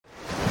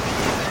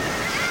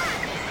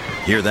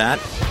Hear that?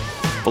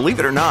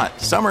 Believe it or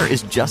not, summer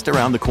is just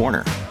around the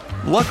corner.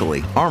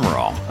 Luckily, Armor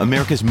All,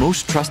 America's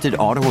most trusted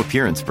auto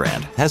appearance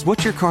brand, has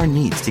what your car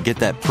needs to get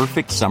that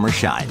perfect summer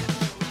shine.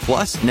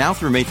 Plus, now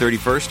through May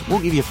 31st, we'll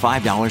give you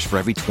 $5 for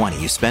every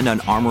 $20 you spend on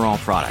Armor All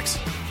products.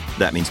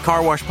 That means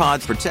car wash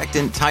pods,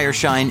 protectant, tire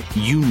shine,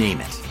 you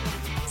name it.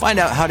 Find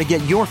out how to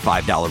get your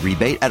 $5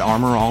 rebate at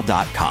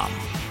armorall.com.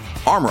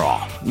 Armor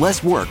All,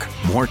 less work,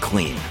 more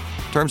clean.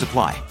 Terms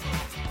apply.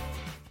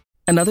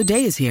 Another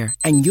day is here,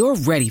 and you're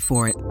ready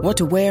for it. What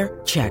to wear?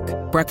 Check.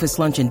 Breakfast,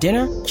 lunch, and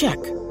dinner?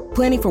 Check.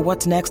 Planning for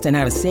what's next and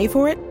how to save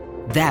for it?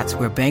 That's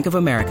where Bank of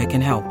America can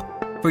help.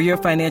 For your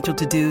financial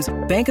to-dos,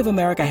 Bank of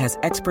America has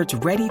experts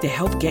ready to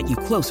help get you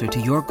closer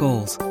to your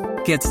goals.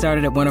 Get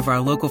started at one of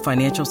our local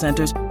financial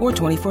centers or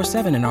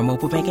 24/7 in our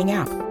mobile banking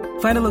app.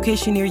 Find a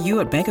location near you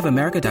at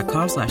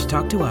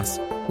bankofamerica.com/talktous.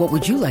 What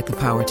would you like the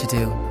power to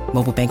do?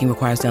 Mobile banking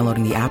requires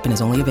downloading the app and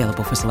is only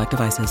available for select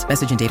devices.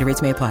 Message and data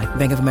rates may apply.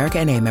 Bank of America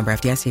N.A., member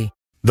FDIC.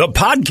 The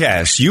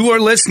podcast you are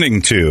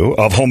listening to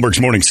of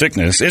Holmberg's Morning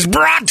Sickness is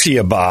brought to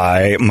you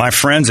by my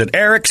friends at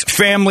Eric's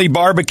Family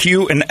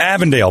Barbecue in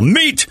Avondale.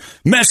 Meet,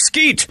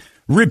 mesquite,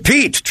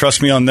 repeat.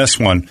 Trust me on this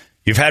one.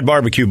 You've had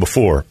barbecue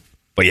before,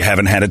 but you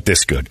haven't had it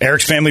this good.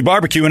 Eric's Family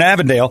Barbecue in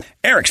Avondale,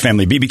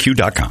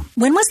 ericsfamilybbq.com.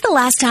 When was the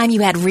last time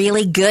you had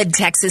really good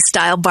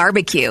Texas-style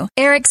barbecue?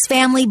 Eric's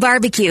Family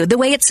Barbecue, the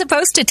way it's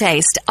supposed to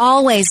taste.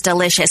 Always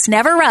delicious,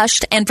 never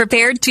rushed, and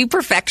prepared to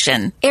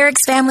perfection.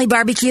 Eric's Family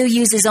Barbecue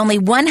uses only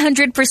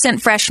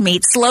 100% fresh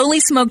meat, slowly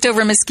smoked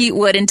over mesquite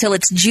wood until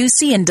it's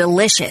juicy and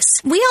delicious.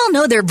 We all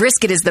know their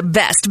brisket is the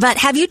best, but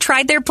have you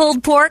tried their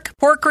pulled pork,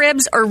 pork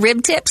ribs, or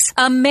rib tips?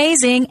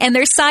 Amazing, and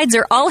their sides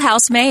are all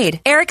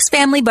house-made. Eric's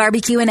Family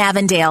Barbecue in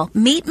Avondale.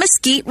 Meet,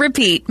 mesquite,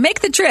 repeat.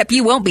 Make the trip.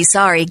 You won't be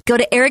sorry. Go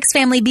to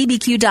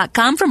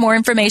ericsfamilybbq.com for more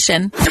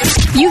information.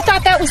 You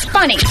thought that was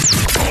funny.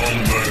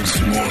 Holmberg's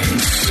Morning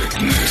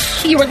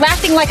Sickness. You were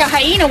laughing like a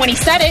hyena when he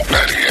said it.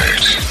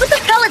 98. What the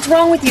hell is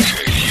wrong with you?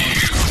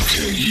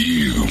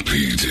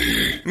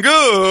 KUPD.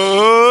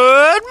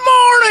 Good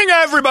morning,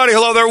 everybody.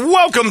 Hello there.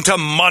 Welcome to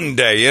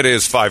Monday. It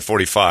is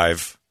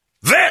 5:45.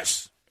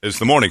 This is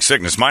the Morning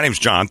Sickness. My name's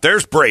John.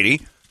 There's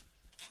Brady.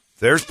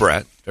 There's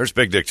Brett. There's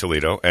Big Dick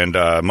Toledo. And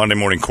Monday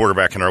morning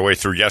quarterbacking our way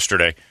through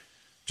yesterday.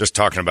 Just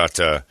talking about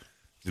the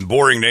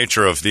boring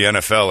nature of the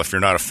NFL if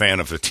you're not a fan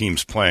of the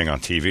teams playing on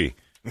TV.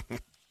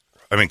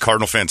 I mean,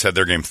 Cardinal fans had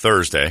their game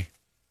Thursday.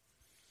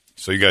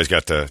 So you guys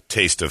got the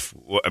taste of,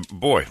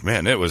 boy,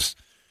 man, it was,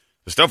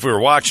 the stuff we were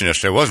watching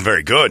yesterday wasn't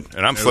very good.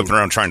 And I'm flipping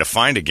around trying to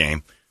find a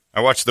game.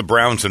 I watched the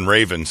Browns and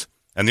Ravens.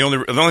 And the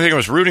only thing I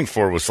was rooting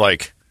for was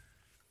like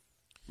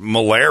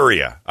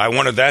malaria. I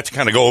wanted that to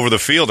kind of go over the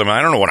field. I mean,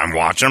 I don't know what I'm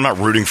watching. I'm not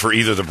rooting for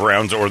either the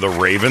Browns or the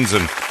Ravens.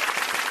 And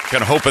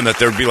kind of hoping that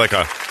there'd be like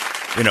a,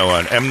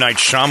 an M. Night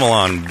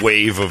Shyamalan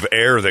wave of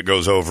air that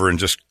goes over and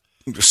just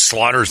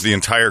slaughters the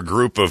entire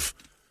group of,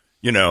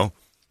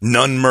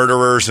 nun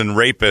murderers and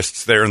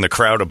rapists there in the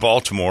crowd of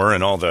Baltimore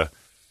and all the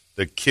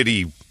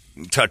kitty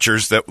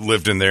touchers that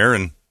lived in there.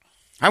 And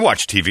I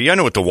watch TV. I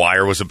know what The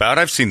Wire was about.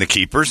 I've seen The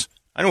Keepers.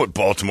 I know what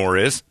Baltimore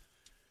is.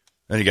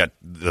 Then you got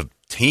the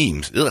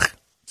teams. Ugh.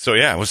 So,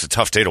 yeah, it was a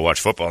tough day to watch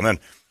football. And then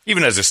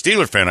even as a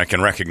Steeler fan, I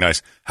can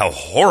recognize how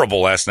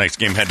horrible last night's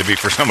game had to be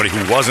for somebody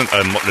who wasn't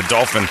a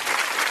Dolphin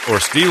or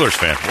Steelers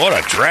fan. What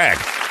a drag.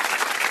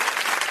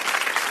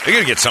 They got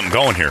to get something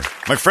going here.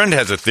 My friend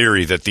has a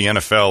theory that the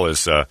NFL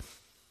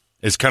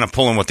is kind of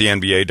pulling what the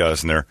NBA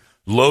does, and they're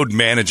load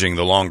managing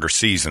the longer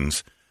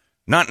seasons,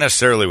 not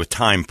necessarily with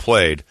time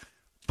played,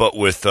 but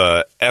with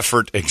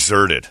effort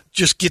exerted.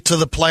 Just get to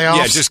the playoffs?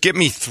 Yeah, just get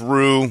me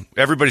through.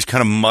 Everybody's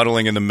kind of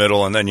muddling in the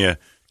middle, and then you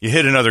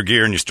hit another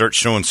gear and you start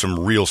showing some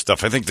real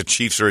stuff. I think the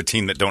Chiefs are a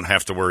team that don't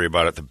have to worry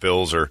about it. The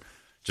Bills are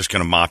just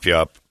going to mop you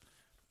up.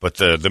 But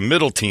the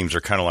middle teams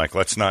are kind of like,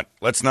 let's not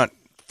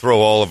throw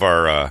all of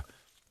our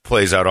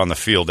plays out on the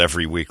field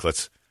every week.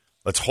 Let's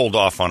hold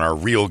off on our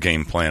real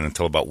game plan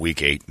until about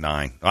week 8,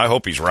 9. I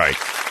hope he's right,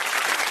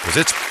 because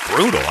it's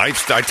brutal. I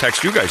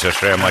text you guys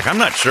yesterday. I'm like, I'm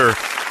not sure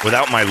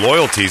without my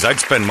loyalties I'd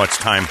spend much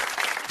time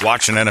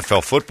watching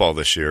NFL football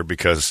this year,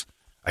 because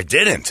I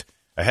didn't.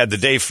 I had the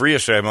day free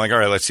yesterday. I'm like, all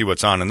right, let's see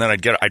what's on, and then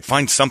I'd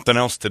find something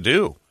else to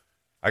do.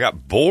 I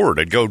got bored.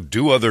 I'd go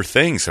do other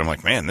things, and I'm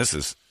like, man, this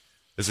is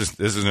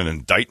an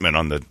indictment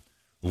on the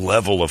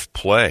level of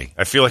play.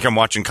 I feel like I'm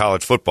watching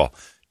college football.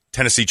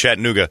 Tennessee,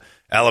 Chattanooga,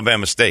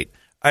 Alabama State.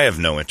 I have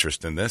no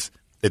interest in this.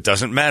 It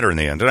doesn't matter in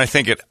the end. And I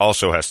think it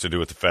also has to do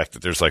with the fact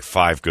that there's like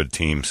 5 good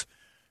teams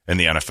in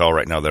the NFL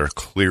right now that are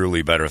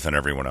clearly better than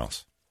everyone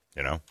else.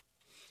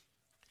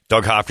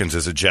 Doug Hopkins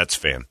is a Jets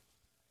fan.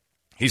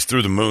 He's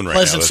through the moon right now.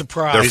 Pleasant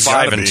surprise. They're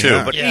 5-2,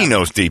 yeah. but he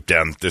knows deep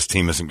down that this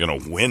team isn't going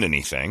to win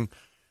anything.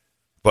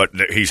 But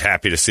he's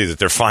happy to see that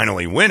they're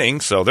finally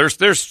winning. So there's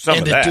some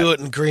of that. And to do it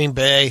in Green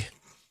Bay.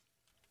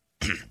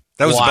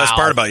 That was the best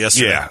part about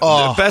yesterday. Yeah.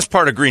 The best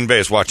part of Green Bay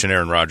is watching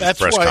Aaron Rodgers'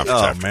 press conference.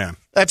 Oh, man.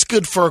 That's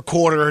good for a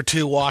quarter or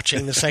two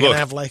watching the second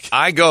half.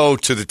 I go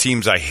to the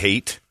teams I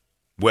hate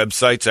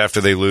websites after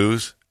they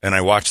lose, and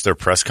I watch their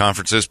press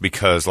conferences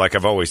because, like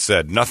I've always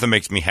said, nothing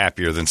makes me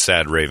happier than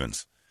sad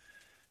Ravens.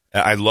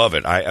 I love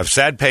it. I have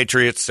sad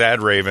Patriots,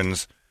 sad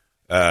Ravens,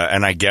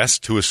 and I guess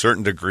to a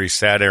certain degree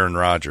sad Aaron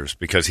Rodgers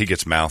because he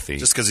gets mouthy.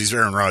 Just because he's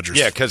Aaron Rodgers.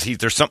 Yeah, because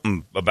there's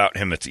something about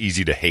him that's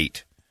easy to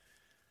hate.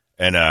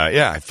 And,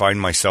 I find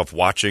myself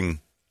watching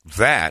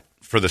that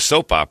for the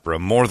soap opera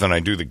more than I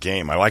do the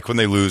game. I like when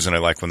they lose, and I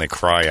like when they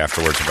cry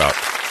afterwards about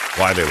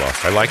why they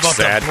lost. I like about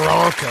sad the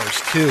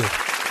Broncos, too.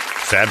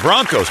 Sad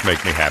Broncos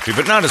make me happy,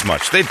 but not as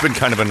much. They've been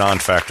kind of a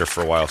non-factor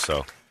for a while,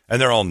 so.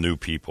 And they're all new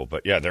people,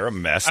 but yeah, they're a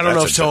mess. I don't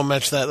know if someone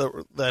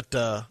mentioned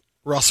that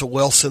Russell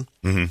Wilson.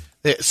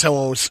 Mm-hmm.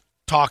 Someone was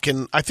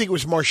talking, I think it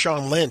was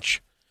Marshawn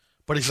Lynch,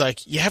 but he's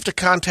like, you have to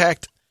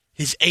contact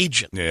his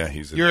agent. Yeah,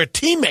 you're a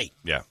teammate.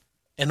 Yeah.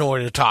 In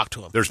order to talk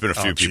to him. There's been a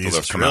few people that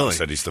have come out and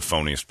said he's the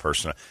phoniest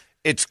person.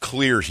 It's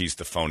clear he's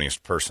the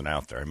phoniest person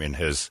out there. I mean,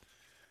 his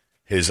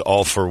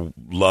all for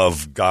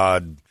love,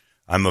 God,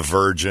 I'm a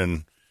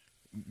virgin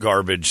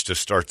garbage to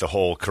start the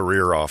whole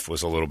career off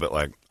was a little bit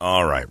like,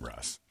 all right,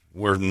 Russ,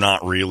 we're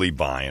not really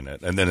buying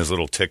it. And then his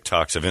little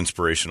TikToks of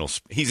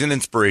he's an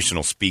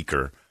inspirational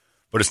speaker.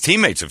 But his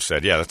teammates have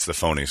said, yeah, that's the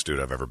phoniest dude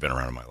I've ever been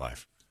around in my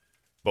life.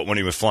 But when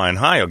he was flying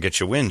high, he'll get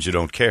you wins. You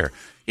don't care.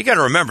 You got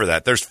to remember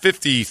that. There's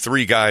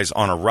 53 guys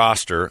on a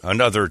roster,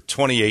 another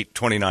 28,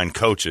 29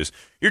 coaches.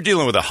 You're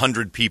dealing with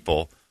 100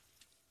 people.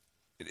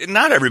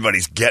 Not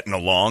everybody's getting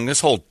along.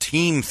 This whole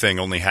team thing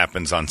only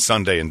happens on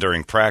Sunday and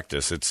during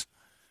practice.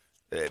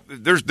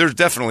 There's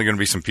definitely going to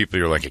be some people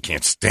you're like, I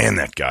can't stand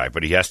that guy,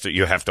 but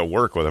you have to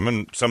work with him,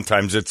 and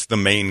sometimes it's the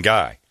main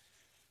guy.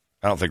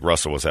 I don't think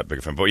Russell was that big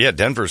of a fan. But, yeah,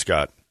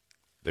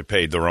 they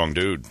paid the wrong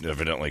dude,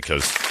 evidently,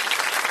 because –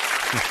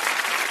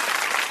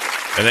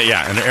 and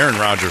Aaron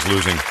Rodgers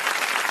losing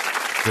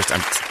just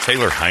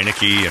Taylor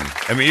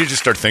Heineke, and you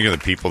just start thinking of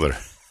the people that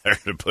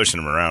are pushing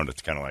him around.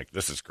 It's kind of like,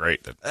 this is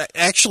great.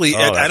 Actually,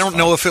 I don't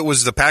know if it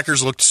was the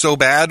Packers looked so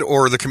bad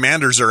or the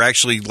Commanders are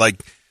actually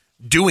like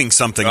doing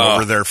something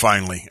over there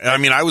finally. I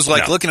mean, I was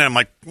like looking at him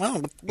like, well,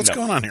 what's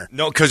going on here?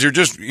 No, because you're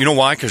just, you know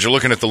why? Because you're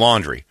looking at the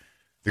laundry.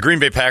 The Green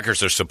Bay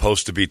Packers are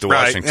supposed to beat the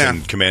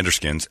Washington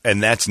Commanderskins,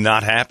 and that's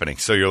not happening.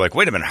 So you're like,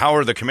 wait a minute, how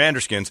are the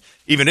Commanderskins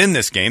even in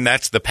this game?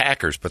 That's the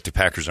Packers, but the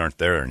Packers aren't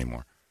there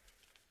anymore.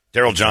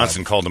 Daryl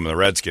Johnson called them the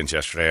Redskins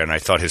yesterday, and I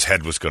thought his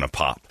head was going to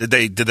pop. Did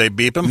they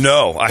beep him?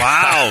 No.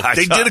 Wow.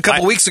 They did a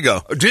couple weeks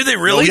ago. Did they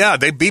really? Oh, yeah,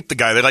 they beeped the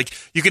guy.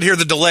 You could hear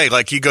the delay.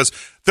 Like, he goes,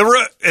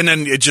 and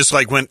then it just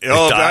went,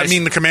 I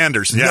mean the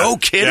Commanders. Yeah. No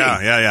kidding.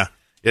 Yeah.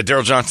 Yeah,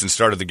 Daryl Johnson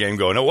started the game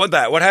going,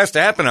 what has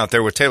to happen out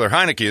there with Taylor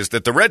Heineke is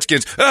that the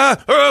Redskins,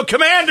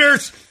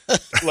 Commanders!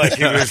 Like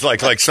he was like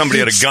somebody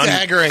had a gun,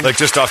 staggering. Like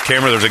just off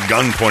camera, there's a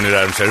gun pointed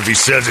at him, said, if he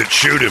says it,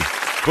 shoot him.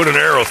 Put an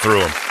arrow through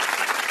him.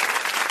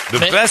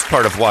 The best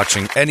part of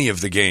watching any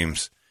of the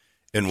games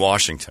in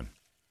Washington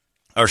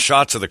are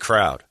shots of the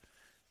crowd.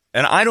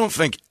 And I don't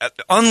think,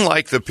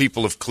 unlike the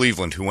people of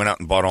Cleveland who went out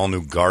and bought all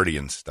new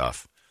Guardian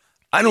stuff,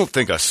 I don't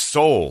think a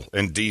soul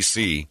in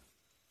D.C.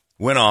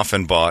 went off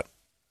and bought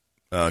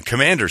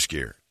Commanders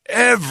gear.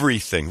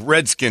 Everything.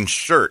 Redskin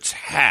shirts,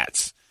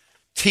 hats,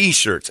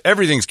 T-shirts.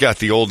 Everything's got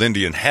the old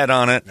Indian head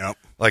on it. Yep.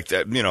 Like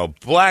that,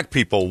 black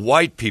people,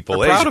 white people.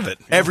 They're proud of it.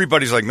 Yeah.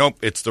 Everybody's like, nope,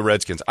 it's the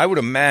Redskins. I would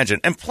imagine.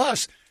 And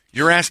plus,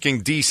 you're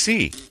asking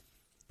D.C.,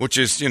 which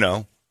is,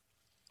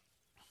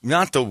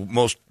 not the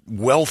most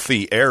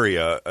wealthy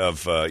area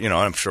of,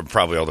 I'm sure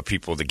probably all the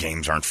people at the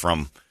games aren't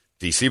from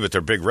D.C., but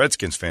they're big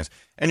Redskins fans.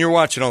 And you're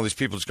watching all these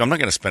people just go, I'm not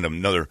going to spend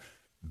another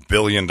 $1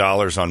 billion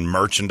on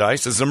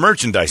merchandise. This is a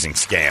merchandising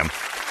scam.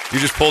 You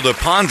just pulled a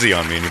Ponzi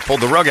on me, and you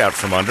pulled the rug out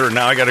from under, and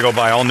now I got to go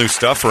buy all new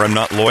stuff or I'm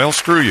not loyal.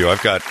 Screw you.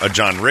 I've got a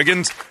John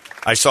Riggins.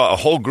 I saw a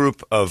whole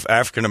group of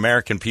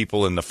African-American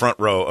people in the front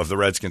row of the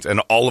Redskins, and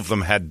all of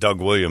them had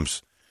Doug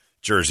Williams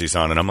jerseys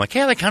on. And I'm like,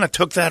 yeah, they kind of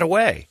took that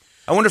away.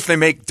 I wonder if they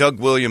make Doug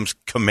Williams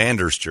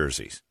Commanders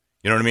jerseys.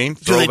 You know what I mean?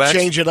 Do Throwbacks? they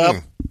change it up?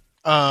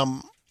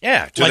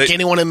 Yeah.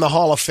 Anyone in the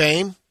Hall of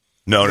Fame?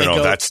 No.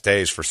 That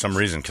stays for some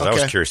reason because I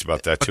was curious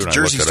about that too. But the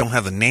jerseys don't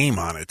have the name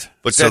on it,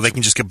 but so they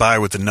can just get by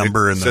with the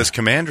number and says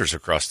Commanders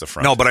across the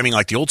front. No, but I mean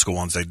like the old school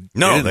ones. They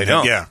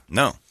don't. Yeah,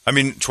 no. I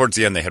mean towards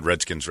the end they had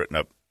Redskins written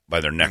up by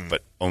their neck,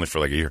 but only for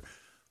like a year.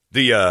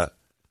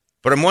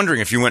 But I'm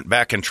wondering if you went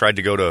back and tried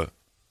to go to,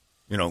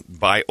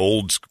 buy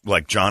old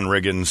like John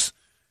Riggins,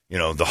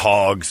 the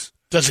Hogs.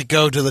 Does it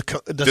go to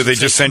the? Do they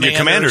just send you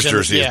Commanders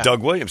jersey as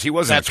Doug Williams? He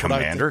wasn't a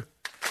Commander.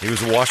 He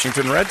was a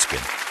Washington Redskin.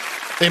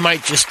 They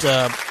might just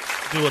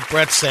do what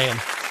Brett's saying.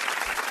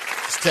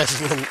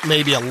 Just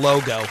maybe a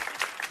logo.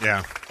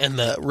 Yeah. And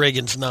the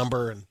Riggins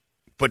number.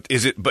 But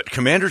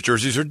Commanders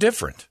jerseys are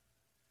different.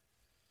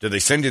 Do they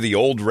send you the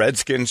old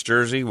Redskins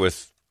jersey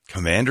with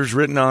Commanders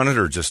written on it,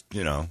 or just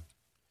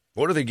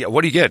what do they get?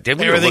 What do you get?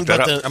 Everything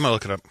but I'm gonna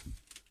look it up.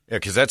 Yeah,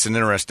 because that's an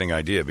interesting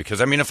idea.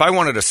 Because if I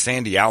wanted a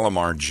Sandy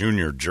Alomar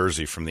Jr.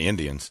 jersey from the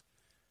Indians,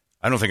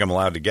 I don't think I'm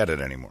allowed to get it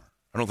anymore.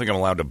 I don't think I'm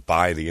allowed to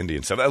buy the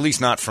Indian stuff, at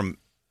least not from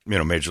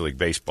Major League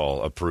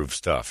Baseball approved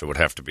stuff. It would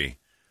have to be.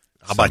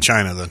 How about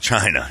China then?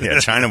 China, yeah,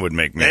 China would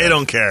make me. They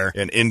don't care.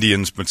 And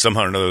Indians, but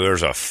somehow or another,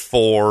 there's a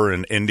 4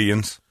 in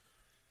Indians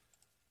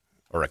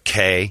or a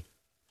K.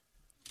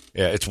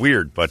 Yeah, it's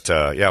weird, but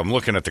I'm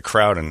looking at the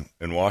crowd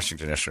in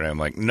Washington yesterday. I'm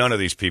like, none of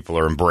these people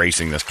are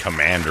embracing this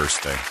Commanders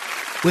thing.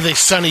 With a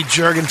Sonny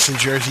Jurgensen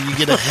jersey, you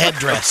get a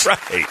headdress.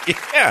 Right,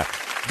 yeah.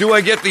 Do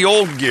I get the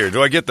old gear?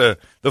 Do I get the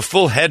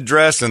full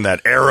headdress and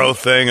that arrow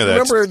thing? Or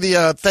remember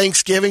the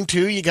Thanksgiving,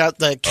 too? You got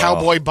the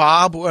Cowboy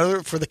Bob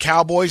for the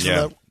Cowboys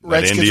and the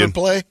Redskins would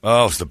play.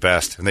 Oh, it was the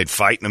best. And they'd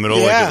fight in the middle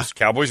like it was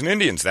Cowboys and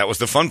Indians. That was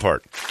the fun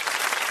part.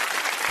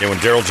 Yeah, when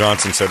Daryl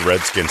Johnson said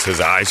Redskins, his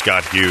eyes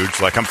got huge.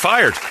 Like, I'm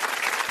fired.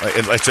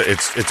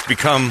 It's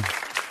become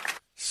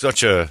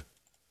such an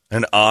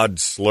odd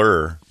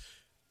slur.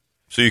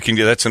 So you can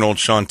get, that's an old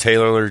Sean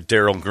Taylor,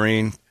 Darryl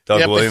Green,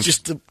 Doug Williams. It's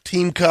just the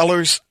team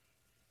colors.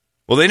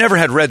 Well, they never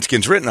had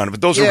Redskins written on it,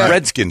 but those are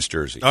Redskins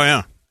jerseys. Oh,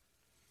 yeah.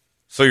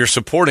 So you're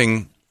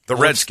supporting the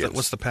Redskins.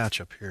 What's the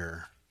patch up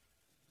here?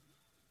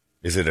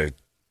 Is it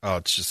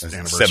it's just the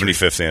anniversary.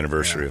 75th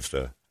anniversary of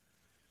the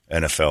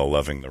NFL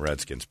loving the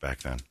Redskins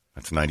back then.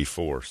 That's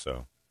 94,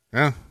 so.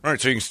 Yeah. All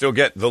right, so you can still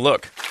get the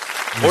look.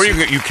 Or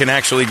you can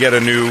actually get a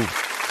new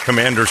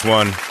Commanders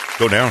one.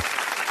 Go down.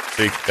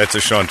 See, that's a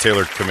Sean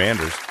Taylor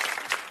Commanders.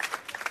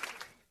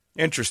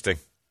 Interesting.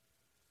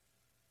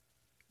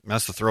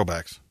 That's the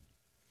throwbacks.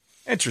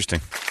 Interesting.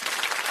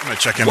 I'm going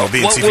to check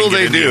MLB and see if will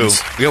they do?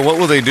 Indians. Yeah, what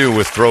will they do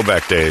with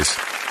throwback days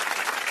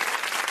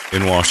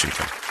in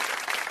Washington?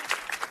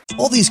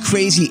 All these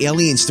crazy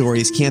alien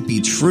stories can't be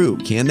true,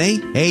 can they?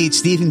 Hey, it's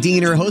Stephen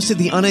Diener, host of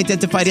the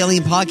Unidentified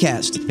Alien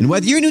Podcast. And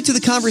whether you're new to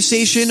the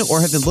conversation or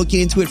have been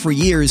looking into it for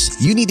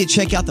years, you need to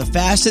check out the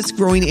fastest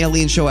growing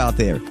alien show out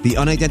there, the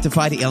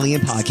Unidentified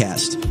Alien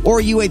Podcast, or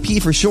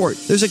UAP for short.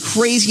 There's a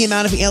crazy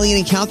amount of alien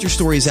encounter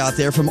stories out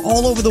there from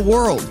all over the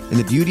world. And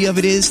the beauty of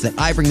it is that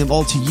I bring them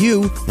all to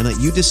you and let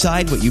you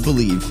decide what you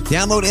believe.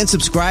 Download and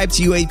subscribe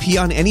to UAP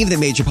on any of the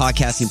major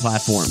podcasting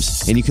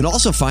platforms. And you can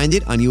also find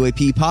it on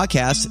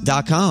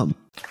UAPpodcast.com.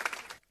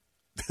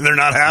 They're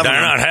not having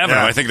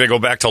them. I think they go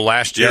back to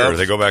last year. Yep.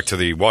 They go back to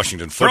the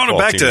Washington football team.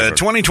 Throwing it back to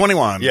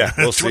 2021. Yeah,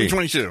 we'll see.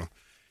 2022.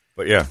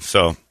 But yeah,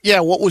 so.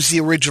 Yeah, what was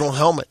the original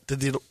helmet? Did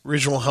the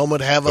original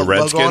helmet have a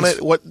logo on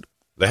it? What?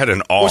 They had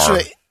an R.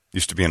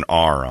 Used to be an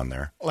R on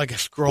there. Like a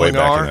scrolling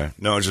R?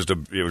 No, it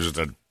was just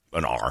an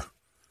R.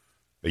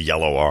 A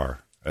yellow R.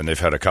 And they've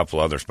had a couple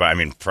others. But I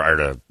mean, prior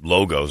to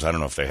logos, I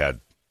don't know if they had,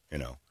 I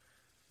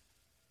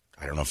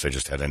don't know if they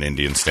just had an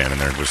Indian standing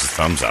there with a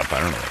thumbs up. I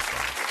don't know.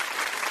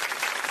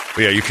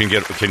 But yeah, can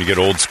you get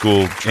old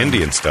school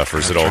Indian stuff, or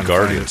is it all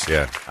Guardians?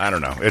 Yeah, I don't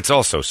know. It's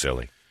all so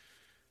silly.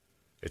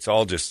 It's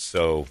all just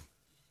so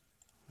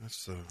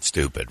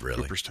stupid,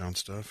 really. Cooperstown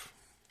stuff.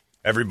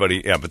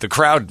 Everybody, but the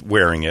crowd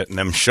wearing it and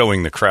them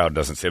showing the crowd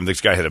doesn't say. This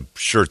guy had a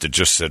shirt that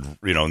just said,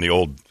 in the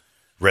old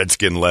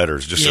Redskin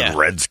letters, just said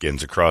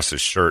Redskins across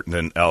his shirt, and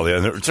then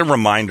it's a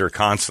reminder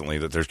constantly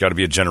that there's got to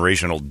be a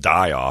generational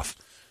die-off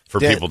for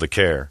people to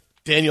care.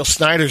 Daniel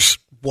Snyder's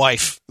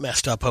wife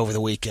messed up over the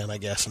weekend, I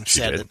guess, and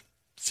said it.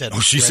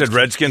 She said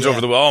Redskins over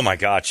the... Oh, my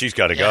God, she's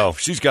got to go.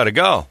 She's got to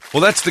go.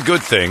 Well, that's the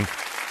good thing,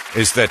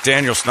 is that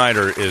Daniel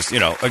Snyder is,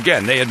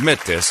 again, they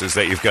admit this, is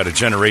that you've got a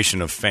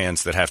generation of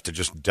fans that have to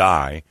just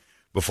die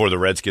before the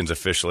Redskins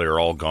officially are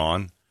all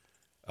gone.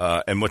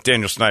 And what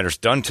Daniel Snyder's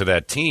done to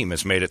that team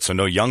has made it so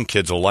no young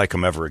kids will like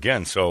them ever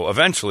again. So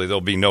eventually there'll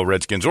be no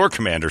Redskins or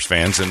Commanders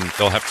fans, and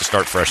they'll have to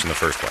start fresh in the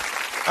first place.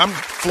 I'm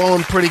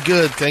flowing pretty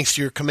good thanks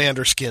to your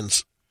Commander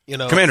skins.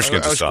 Commander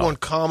skins. I was going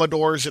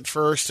Commodores at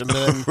first, and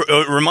then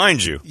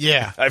remind you.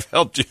 Yeah, I've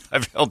helped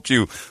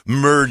you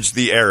merge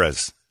the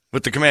eras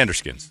with the Commander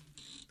skins.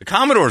 The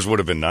Commodores would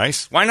have been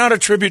nice. Why not a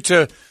tribute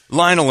to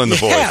Lionel and the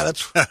boys? Yeah,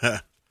 that's.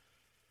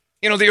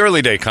 The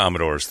early day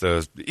Commodores,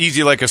 the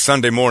easy like a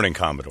Sunday morning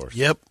Commodores.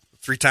 Yep.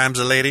 3 times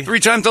a lady. 3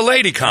 times a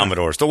lady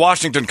Commodores. The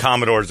Washington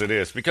Commodores it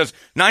is, because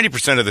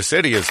 90% of the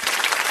city is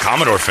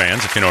Commodore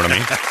fans, if you know what I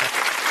mean.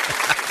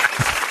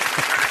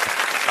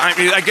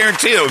 I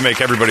guarantee that would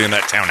make everybody in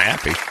that town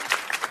happy.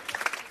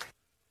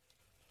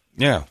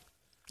 Yeah.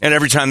 And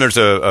every time there's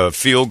a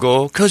field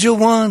goal, because you're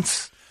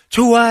once,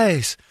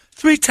 twice,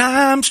 3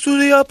 times to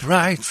the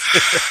uprights.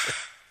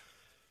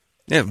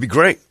 Yeah, it'd be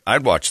great.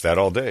 I'd watch that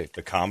all day.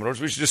 The Commodores,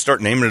 we should just start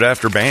naming it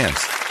after bands.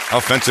 How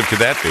offensive could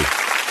that be?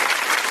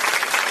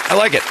 I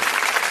like it.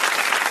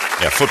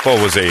 Yeah, football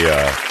was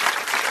a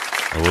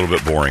little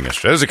bit boring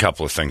yesterday. There's a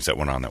couple of things that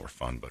went on that were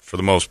fun, but for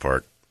the most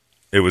part,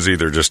 it was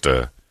either just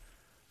a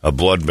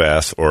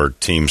bloodbath or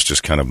teams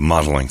just kind of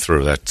muddling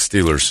through. That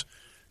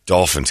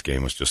Steelers-Dolphins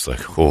game was just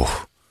like,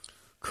 oh,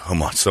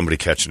 come on, somebody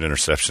catch an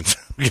interception.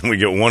 Can we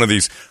get one of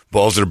these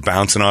balls that are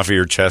bouncing off of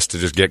your chest to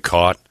just get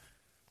caught?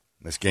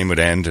 This game would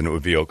end and it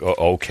would be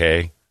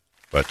okay.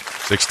 But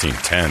 16-10,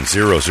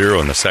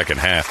 0-0 in the second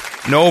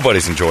half.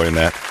 Nobody's enjoying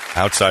that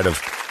outside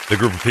of the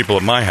group of people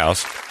at my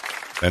house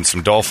and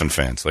some Dolphin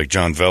fans like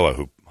John Vella,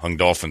 who hung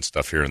Dolphin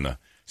stuff here in the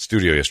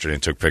studio yesterday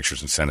and took pictures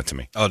and sent it to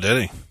me. Oh,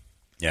 did he?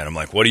 Yeah, and I'm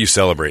like, what are you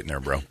celebrating there,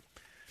 bro?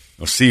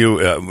 We'll see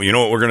you. You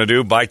know what we're going to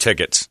do? Buy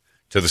tickets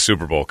to the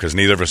Super Bowl, because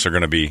neither of us are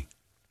going to be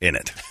in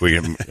it. We,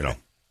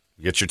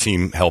 get your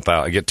team help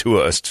out. Get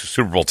to a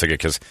Super Bowl ticket,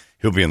 because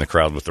he'll be in the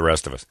crowd with the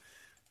rest of us.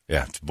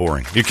 Yeah, it's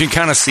boring. You can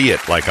kind of see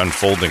it like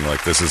unfolding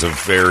like this is a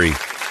very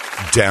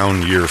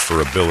down year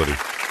for ability.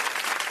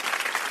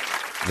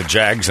 The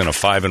Jags and a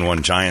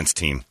 5-1 Giants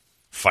team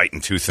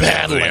fighting tooth and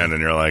nail to the end,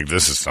 and you're like,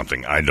 this is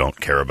something I don't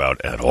care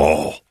about at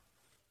all.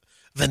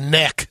 The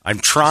neck. I'm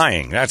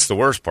trying. That's the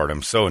worst part.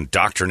 I'm so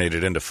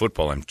indoctrinated into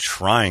football. I'm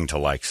trying to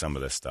like some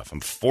of this stuff.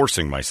 I'm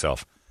forcing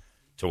myself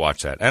to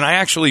watch that. And I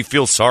actually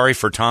feel sorry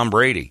for Tom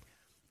Brady.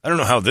 I don't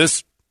know how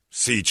this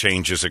sea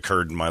change has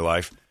occurred in my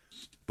life,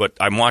 but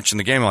I'm watching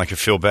the game. Like, I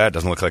feel bad.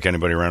 Doesn't look like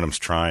anybody around him's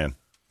trying.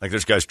 Like,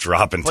 there's guys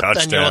dropping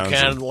touchdowns. Then you're looking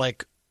at it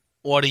like,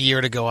 what a year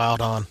to go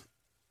out on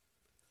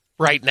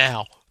right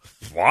now.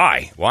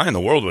 Why? Why in the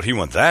world would he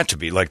want that to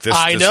be? Like, this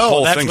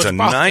whole thing's a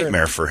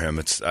nightmare for him.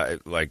 It's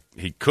like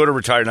he could have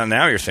retired.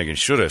 Now you're thinking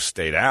should have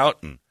stayed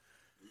out, and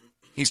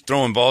he's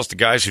throwing balls to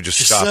guys who just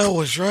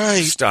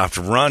stopped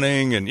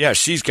running. And, yeah,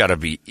 she's got to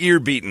be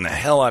ear-beating the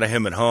hell out of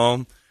him at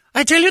home.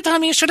 I tell you,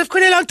 Tommy, you should have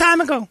quit a long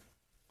time ago.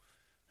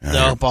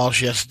 No, all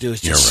she has to do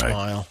is just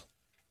smile.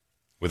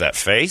 With that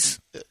face?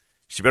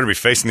 She better be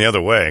facing the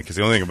other way, because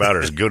the only thing about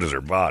her is good as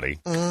her body.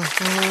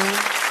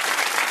 Mm-hmm.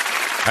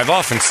 I've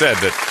often said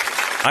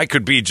that I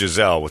could be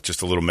Giselle with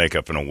just a little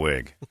makeup and a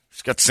wig.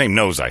 She's got the same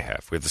nose I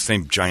have. We have the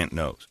same giant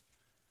nose.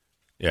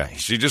 Yeah,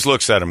 she just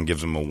looks at him and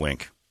gives him a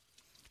wink.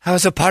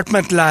 How's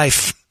apartment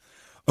life?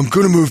 I'm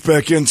going to move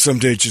back in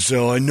someday,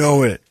 Giselle. I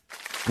know it.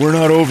 We're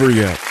not over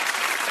yet.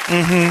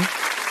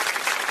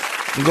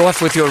 Mm-hmm. Go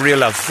off with your real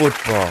love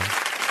football.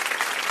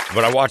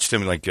 But I watched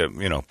him, like,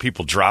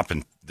 people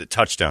dropping the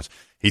touchdowns.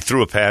 He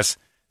threw a pass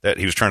that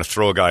he was trying to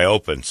throw a guy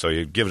open, so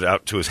you give it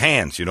out to his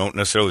hands. You don't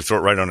necessarily throw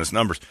it right on his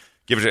numbers.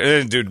 And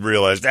the dude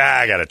realized,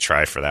 I got to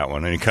try for that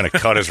one. And he kind of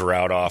cut his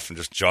route off and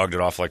just jogged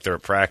it off like they're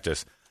at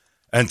practice.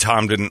 And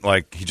Tom didn't,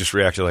 he just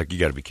reacted like, you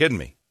got to be kidding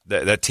me.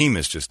 That team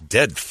is just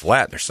dead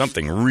flat. There's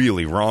something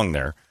really wrong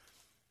there.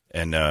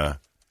 And,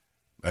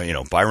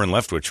 Byron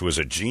Leftwich, who was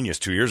a genius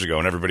 2 years ago,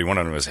 and everybody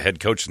wanted him as head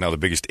coach, is now the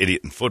biggest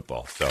idiot in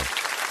football. So,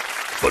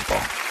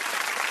 football.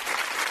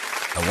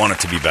 I want it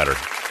to be better.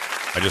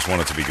 I just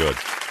want it to be good.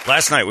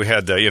 Last night we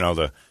had,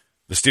 the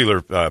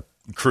Steeler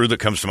crew that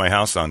comes to my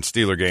house on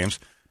Steeler games,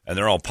 and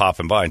they're all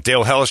popping by. And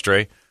Dale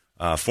Hellestray,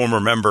 former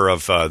member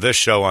of this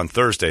show on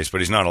Thursdays,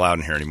 but he's not allowed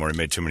in here anymore. He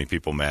made too many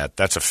people mad.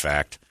 That's a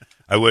fact.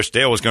 I wish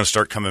Dale was going to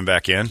start coming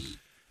back in,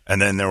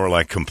 and then there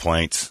were,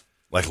 complaints,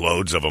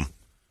 loads of them,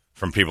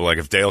 from people.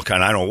 If Dale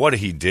I don't know what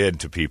he did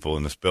to people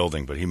in this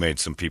building, but he made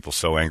some people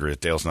so angry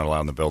that Dale's not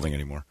allowed in the building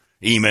anymore.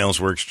 Emails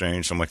were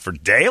exchanged. I'm like, for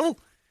Dale?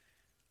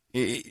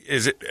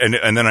 Is it?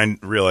 And then I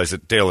realized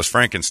that Dale is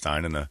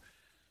Frankenstein, and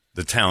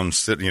the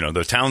towns,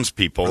 the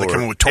townspeople were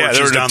coming with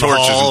torches down the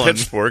torches hall and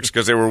pitchforks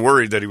because they were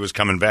worried that he was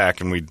coming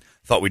back, and we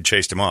thought we'd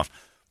chased him off.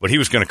 But he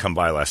was going to come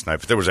by last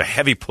night. But there was a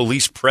heavy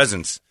police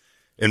presence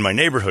in my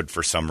neighborhood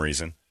for some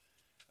reason.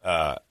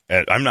 And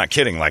I'm not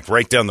kidding.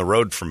 Right down the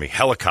road from me,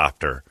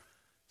 helicopter,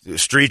 the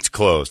streets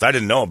closed. I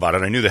didn't know about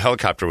it. I knew the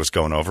helicopter was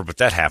going over, but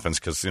that happens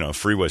because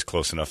freeway's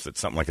close enough that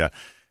something like that.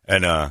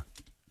 And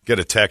get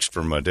a text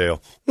from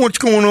Dale. What's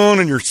going on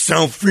in your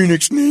South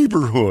Phoenix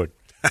neighborhood?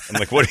 I'm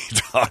like, what are you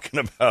talking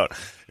about?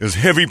 There's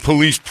heavy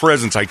police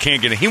presence. I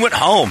can't get in. He went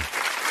home.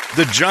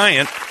 The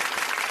Giant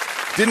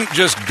didn't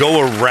just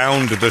go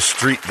around the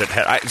street that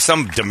had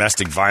some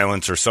domestic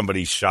violence or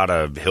somebody shot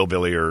a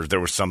hillbilly or there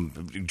was some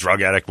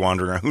drug addict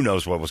wandering around. Who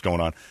knows what was going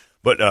on.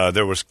 But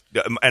there was...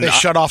 And they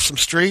shut off some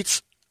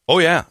streets? Oh,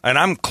 yeah. And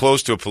I'm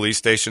close to a police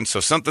station, so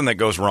something that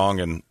goes wrong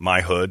in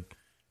my hood,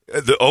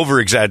 the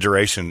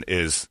over-exaggeration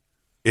is...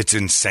 It's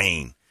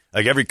insane.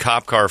 Every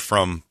cop car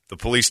from the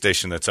police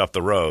station that's up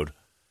the road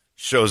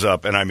shows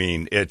up, and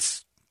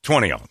it's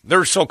 20 of them.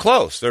 They're so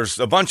close. There's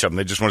a bunch of them.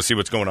 They just want to see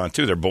what's going on,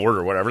 too. They're bored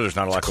or whatever. There's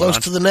not a lot going on.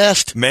 Close to the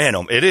nest. Man,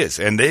 it is.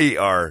 And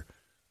they're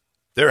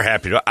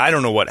happy. I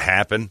don't know what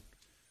happened,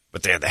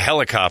 but they had the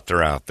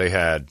helicopter out. They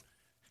had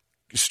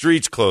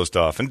streets closed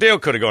off. And Dale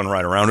could have gone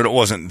right around it. It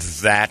wasn't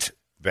that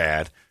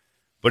bad.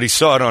 But he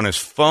saw it on his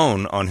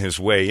phone on his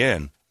way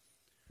in.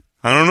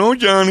 I don't know,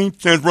 Johnny. It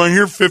says right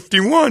here,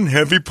 51,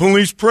 heavy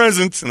police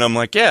presence. And I'm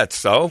like, yeah,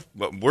 so,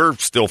 but we're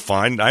still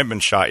fine. I haven't been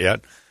shot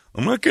yet.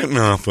 I'm not getting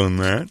off on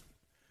that.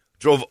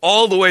 Drove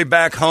all the way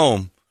back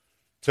home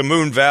to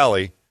Moon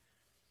Valley,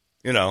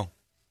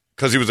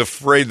 because he was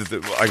afraid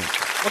that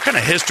what kind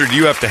of history do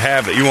you have to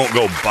have that you won't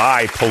go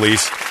by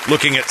police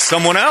looking at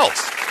someone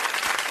else?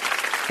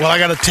 Well, I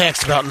got a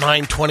text about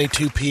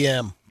 9:22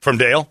 p.m. From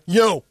Dale?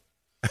 Yo,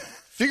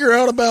 figure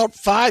out about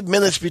 5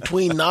 minutes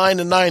between 9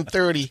 and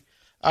 9:30.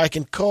 I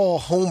can call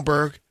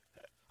Holmberg.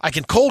 I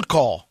can cold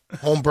call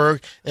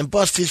Holmberg and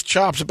bust his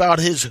chops about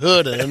his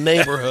hood in the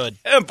neighborhood.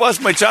 And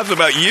bust my chops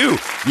about you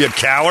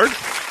coward.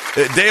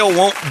 Dale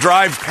won't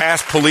drive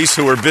past police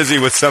who are busy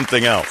with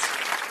something else.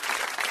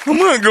 I'm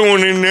not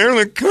going in there.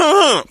 The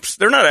cops.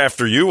 They're not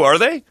after you, are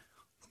they?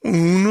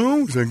 Who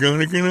knows? I got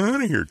to get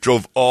out of here.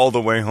 Drove all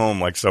the way home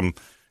like some,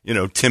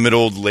 timid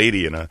old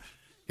lady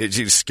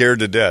she's scared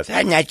to death.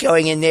 I'm not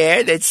going in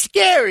there. That's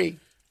scary.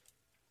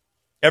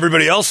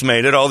 Everybody else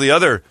made it. All the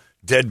other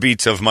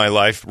deadbeats of my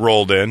life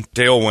rolled in.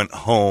 Dale went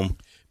home.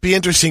 Be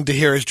interesting to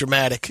hear his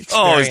dramatic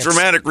experience. Oh, his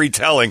dramatic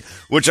retelling,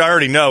 which I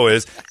already know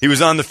is he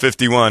was on the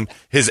 51.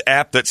 His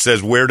app that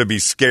says where to be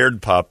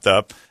scared popped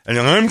up. And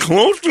I'm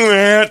close to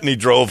that. And he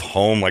drove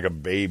home like a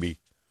baby.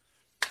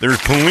 There's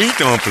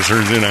police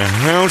officers in a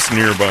house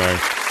nearby.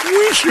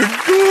 We should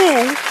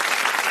go.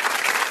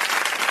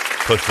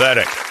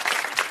 Pathetic.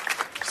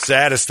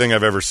 Saddest thing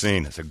I've ever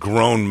seen. It's a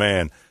grown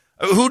man.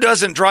 Who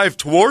doesn't drive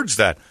towards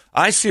that?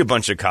 I see a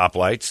bunch of cop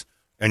lights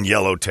and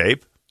yellow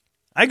tape.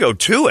 I go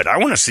to it. I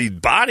want to see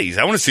bodies.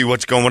 I want to see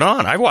what's going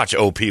on. I watch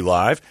OP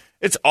live.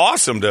 It's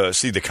awesome to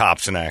see the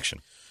cops in action.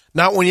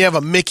 Not when you have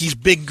a Mickey's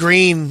Big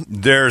Green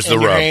There's in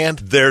the your rub. hand.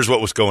 There's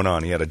what was going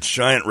on. He had a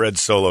giant red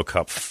Solo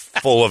cup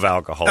full of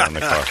alcohol in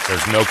the car.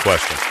 There's no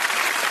question.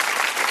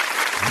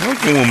 I'm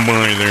not going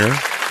by there.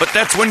 But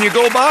that's when you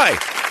go by.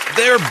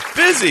 They're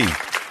busy.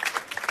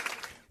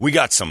 We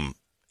got some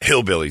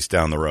hillbillies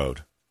down the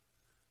road.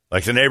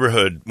 Like the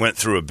neighborhood went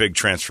through a big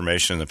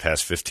transformation in the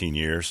past 15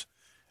 years.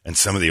 And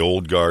some of the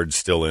old guard's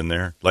still in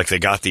there. Like they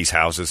got these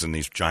houses and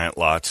these giant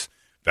lots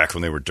back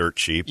when they were dirt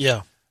cheap.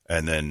 Yeah.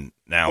 And then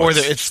now Or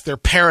it's their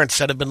parents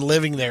that have been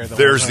living there.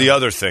 There's the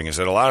other thing is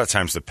that a lot of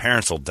times the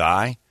parents will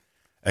die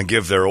and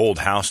give their old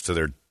house to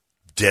their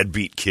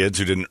deadbeat kids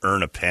who didn't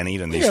earn a penny.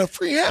 And these,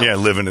 free house. Yeah,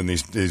 living in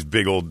these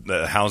big old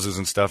houses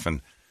and stuff.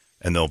 And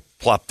they'll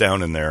plop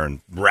down in there and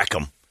wreck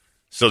them.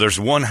 So there's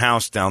one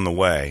house down the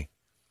way.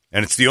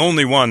 And it's the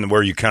only one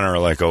where you kind of are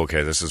like,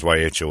 okay, this is why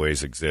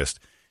HOAs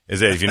exist. Is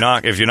that if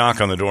you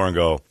knock on the door and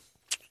go,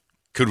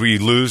 could we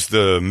lose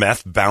the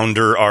meth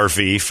bounder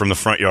RV from the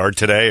front yard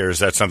today, or is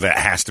that something that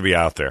has to be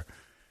out there?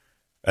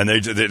 And they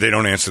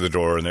don't answer the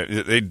door, and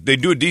they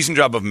do a decent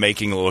job of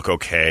making it look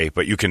okay,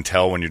 but you can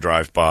tell when you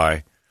drive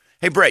by.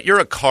 Hey, Brett, you're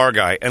a car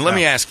guy, and let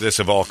me ask this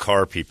of all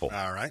car people.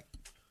 All right.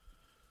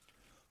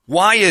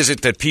 Why is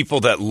it that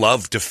people that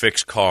love to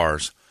fix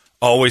cars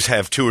always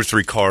have 2 or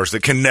 3 cars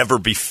that can never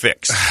be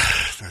fixed?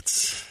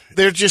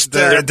 They're just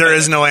there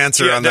is no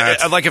answer on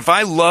that. Like if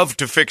I love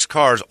to fix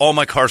cars, all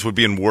my cars would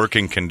be in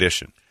working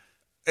condition.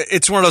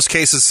 It's one of those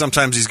cases.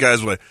 Sometimes these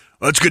guys would,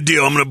 that's a good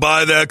deal. I'm going to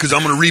buy that because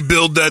I'm going to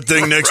rebuild that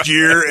thing next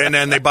year, and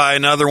then they buy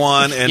another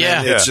one, and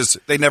then it's just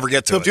they never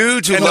get to it.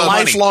 Dudes who it's a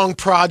lifelong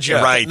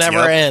project that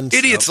never ends.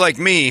 Idiots like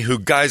me, who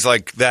guys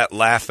like that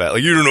laugh at,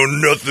 like you don't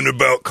know nothing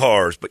about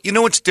cars. But you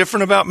know what's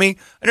different about me?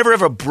 I never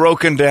have a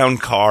broken down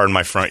car in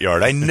my front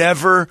yard. I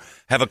never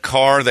have a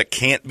car that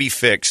can't be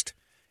fixed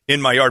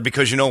in my yard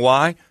because you know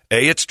why?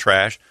 A, it's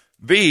trash.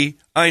 B,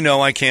 I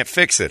know I can't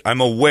fix it.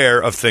 I'm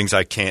aware of things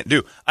I can't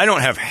do. I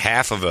don't have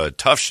half of a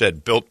tough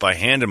shed built by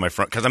hand in my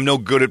front because I'm no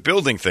good at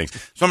building things.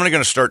 So I'm not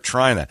going to start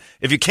trying that.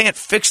 If you can't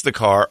fix the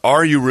car,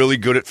 are you really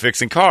good at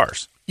fixing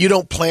cars? You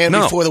don't plan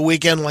before the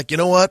weekend like, you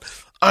know what?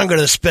 I'm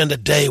going to spend a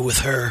day with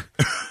her.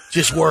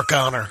 Just work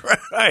on her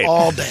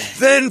all day.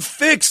 Then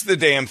fix the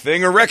damn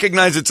thing or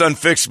recognize it's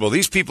unfixable.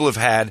 These people have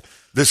had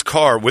this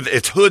car with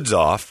its hoods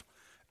off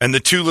and the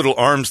 2 little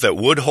arms that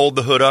would hold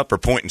the hood up are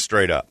pointing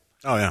straight up.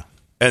 Oh, yeah.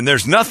 And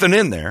there's nothing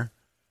in there.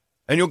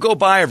 And you'll go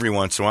by every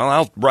once in a while.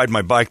 I'll ride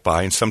my bike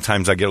by, and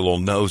sometimes I get a little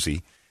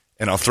nosy,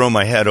 and I'll throw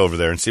my head over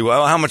there and see,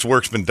 well, how much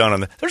work's been done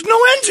on it. There's no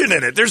engine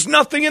in it. There's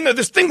nothing in there.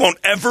 This thing won't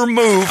ever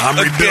move. I'm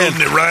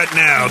rebuilding it right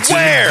now. It's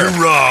Where? in the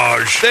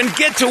garage. Then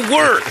get to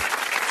work.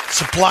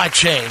 Supply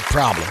chain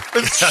problem.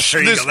 There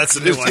you go. That's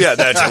the new one. Yeah,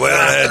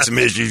 that's some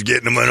issues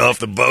getting them off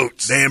the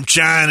boats. Damn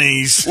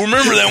Chinese. Well,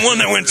 remember that one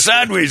that went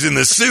sideways in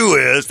the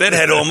Suez? That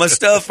had all my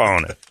stuff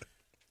on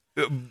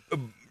it.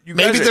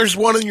 Maybe there's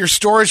one in your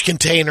storage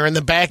container in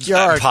the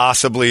backyard.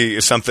 Possibly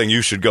something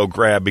you should go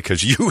grab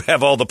because you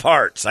have all the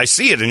parts. I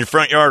see it in your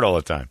front yard all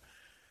the time.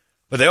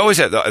 But they always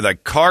have,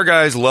 like, car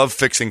guys love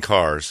fixing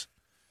cars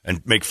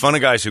and make fun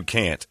of guys who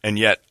can't, and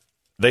yet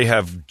they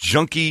have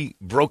junky,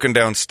 broken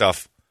down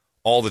stuff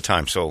all the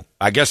time. So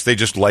I guess they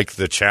just like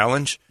the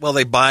challenge. Well,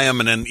 they buy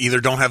them and then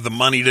either don't have the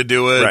money to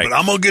do it, but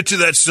I'm going to get to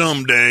that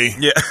someday.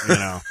 Yeah. You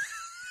know.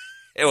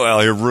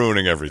 Well, you're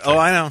ruining everything. Oh,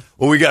 I know.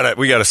 Well, we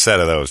got a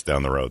set of those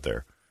down the road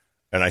there.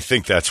 And I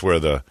think that's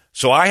where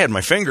so I had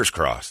my fingers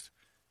crossed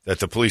that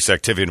the police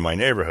activity in my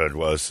neighborhood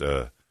was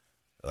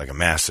like a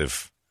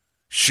massive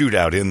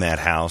shootout in that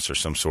house or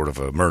some sort of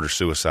a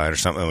murder-suicide or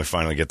something. And we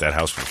finally get that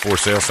house with a for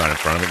sale sign in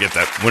front of it, get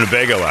that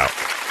Winnebago out.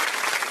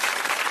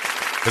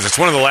 Because it's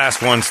one of the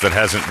last ones that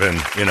hasn't been,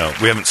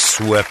 we haven't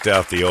swept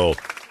out the old.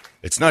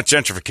 It's not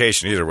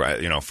gentrification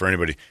either, for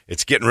anybody.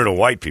 It's getting rid of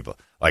white people,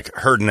 like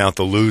herding out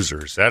the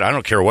losers. I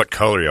don't care what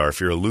color you are. If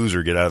you're a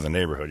loser, get out of the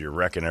neighborhood. You're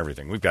wrecking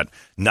everything. We've got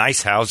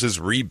nice houses,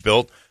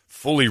 rebuilt,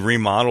 fully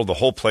remodeled. The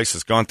whole place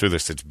has gone through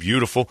this. It's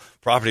beautiful.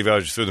 Property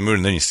values through the moon.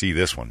 And then you see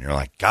this one. You're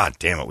like, God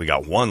damn it, we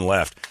got one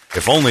left.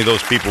 If only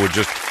those people would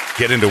just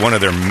get into one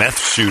of their meth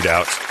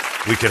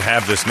shootouts, we could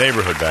have this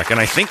neighborhood back. And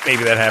I think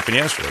maybe that happened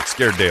yesterday. It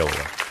scared Dale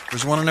away.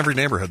 There's one in every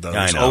neighborhood, though.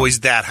 Yeah, There's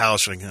always that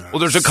house. Well,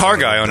 there's a car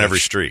guy on every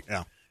street.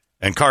 Yeah.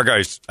 And car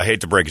guys, I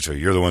hate to break it to you,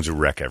 you're the ones who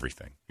wreck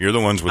everything. You're the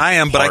ones with I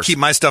am, but I keep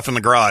my stuff in the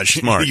garage.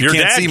 Smart. You Your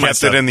can't dad see my kept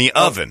stuff it in the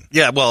oven.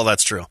 Yeah, well,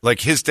 that's true. Like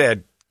his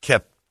dad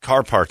kept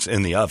car parts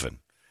in the oven.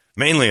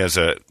 Mainly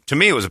to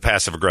me, it was a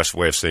passive-aggressive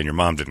way of saying your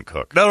mom didn't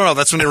cook. No,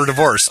 that's when they were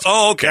divorced.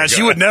 Oh, okay. Yeah,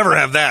 she would never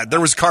have that.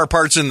 There was car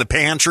parts in the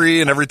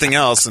pantry and everything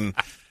else, and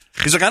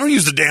he's like, I don't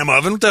use the damn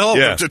oven. What the hell?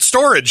 Yeah. It's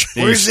storage.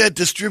 Where's that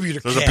distributor?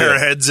 There's a pair of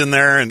heads in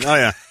there, and oh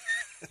yeah.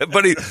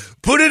 But he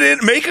put it in,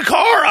 make a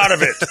car out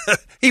of it.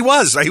 He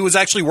was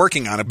actually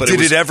working on it. But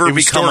did it ever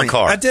become a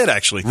car? I did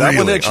actually. Really?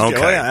 That one actually.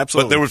 Okay. Oh yeah,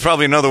 absolutely. But there was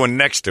probably another one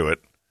next to it,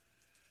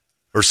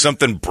 or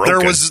something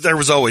broken. There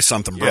was always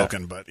something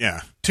broken, but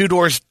yeah. 2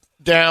 doors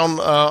down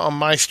on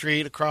my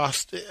street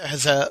across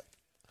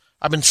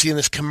I've been seeing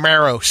this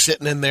Camaro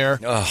sitting in there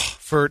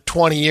for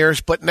 20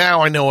 years, but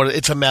now I know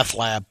it's a meth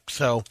lab.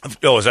 So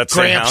is that the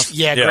same house?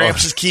 Yeah,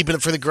 Gramps is keeping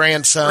it for the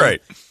grandson.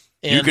 Right.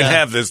 And, you can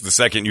have this the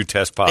second you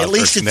test positive. At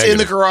least it's in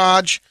the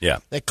garage. Yeah.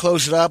 They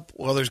close it up.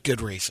 Well, there's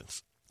good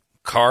reasons.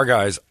 Car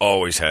guys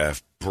always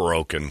have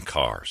broken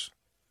cars.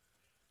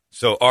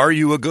 So are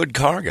you a good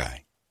car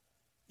guy?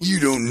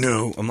 You don't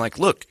know. I'm like,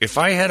 look, if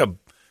I had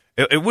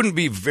it wouldn't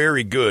be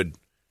very good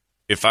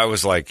if I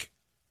was like,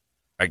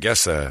 I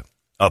guess a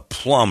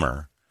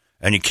plumber,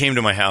 and you came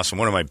to my house and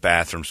one of my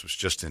bathrooms was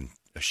just in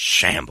a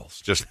shambles,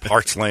 just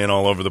parts laying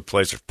all over the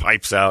place, there's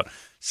pipes out,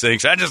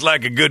 sinks. I just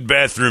like a good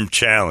bathroom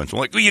challenge. I'm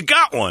like, well, you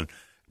got one.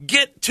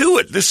 Get to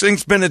it. This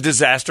thing's been a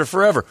disaster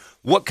forever.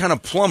 What kind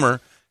of plumber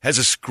has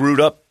a screwed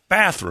up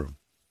bathroom?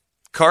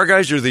 Car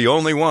guys, you're the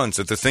only ones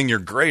that the thing you're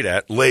great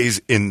at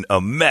lays in a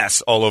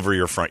mess all over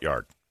your front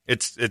yard.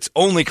 It's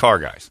only car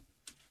guys.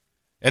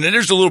 And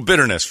there's a little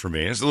bitterness for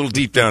me. There's a little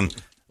deep down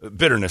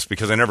bitterness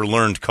because I never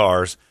learned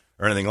cars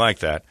or anything like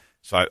that.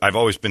 So I've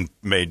always been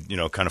made,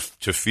 kind of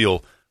to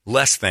feel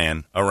less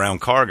than around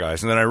car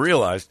guys. And then I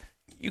realized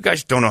you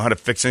guys don't know how to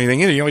fix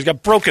anything either. You always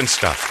got broken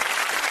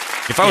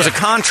stuff. If I was a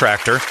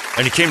contractor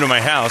and you came to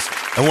my house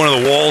and one of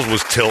the walls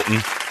was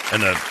tilting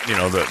and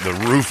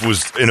the roof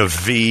was in a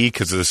V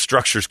because the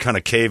structure's kind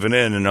of caving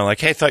in, and they're like,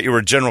 hey, I thought you were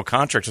a general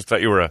contractor. I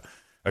thought you were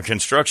a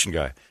construction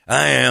guy.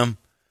 I am.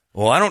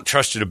 Well, I don't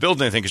trust you to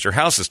build anything because your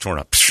house is torn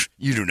up. Psh,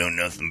 you don't know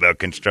nothing about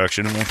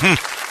construction. I'm like,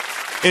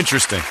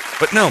 interesting.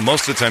 But no,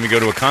 most of the time you go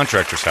to a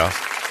contractor's house,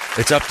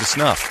 it's up to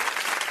snuff.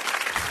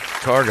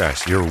 Car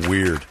guys, you're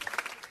weird.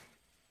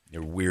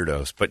 You're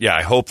weirdos. But yeah,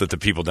 I hope that the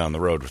people down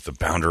the road with the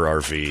Bounder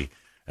RV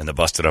and the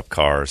busted up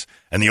cars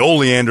and the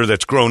oleander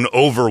that's grown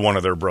over one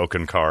of their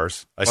broken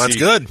cars. That's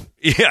good.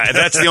 Yeah,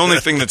 that's the only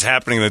thing that's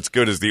happening that's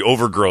good is the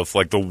overgrowth.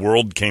 Like the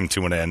world came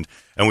to an end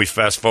and we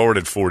fast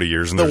forwarded 40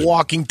 years. And the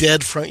Walking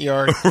Dead front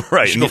yard.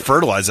 Right. You should go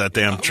fertilize that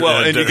damn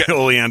and you got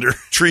oleander.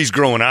 Trees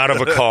growing out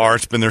of a car.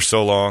 It's been there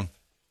so long.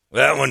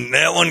 That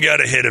one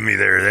got ahead of me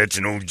there. That's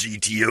an old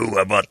GTO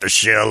I bought the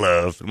shell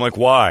of. I'm like,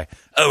 why?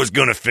 I was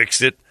going to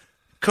fix it.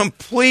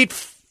 Complete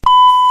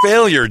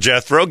failure,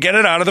 Jethro. Get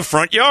it out of the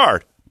front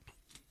yard.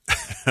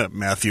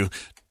 Matthew.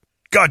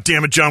 God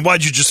damn it, John.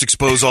 Why'd you just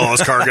expose all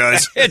us car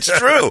guys? It's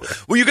true.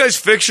 Will you guys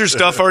fix your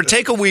stuff or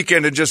take a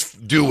weekend and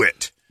just do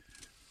it?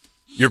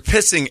 You're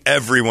pissing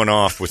everyone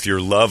off with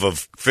your love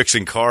of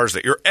fixing cars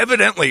that you're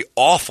evidently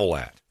awful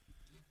at.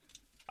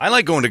 I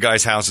like going to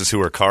guys' houses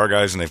who are car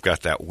guys and they've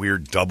got that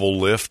weird double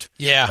lift.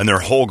 Yeah. And their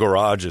whole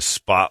garage is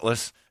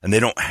spotless and they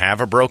don't have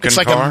a broken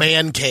car. It's like a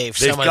man cave.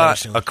 They've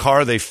got a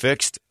car they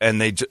fixed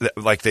and they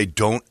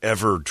don't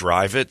ever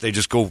drive it. They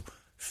just go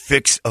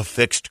fix a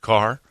fixed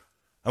car.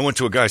 I went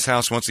to a guy's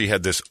house once. He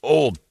had this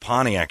old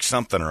Pontiac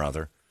something or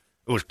other.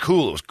 It was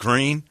cool. It was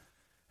green.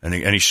 And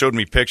he showed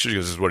me pictures. He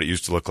goes, this is what it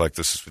used to look like.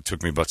 It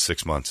took me about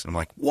 6 months. And I'm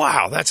like,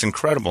 wow, that's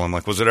incredible. I'm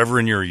like, was it ever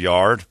in your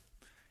yard?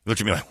 He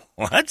looked at me like,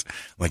 what?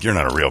 I'm like, you're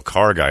not a real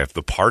car guy. If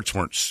the parts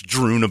weren't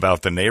strewn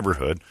about the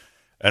neighborhood.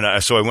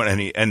 And so I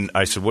went and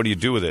I said, what do you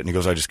do with it? And he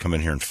goes, I just come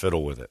in here and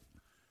fiddle with it.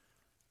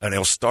 And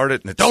he'll start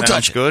it and it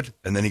sounds good.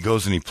 And then he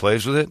goes and he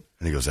plays with it.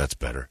 And he goes, that's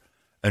better.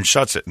 And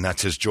shuts it. And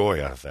that's his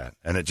joy out of that.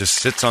 And it just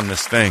sits on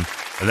this thing.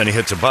 And then he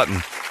hits a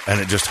button and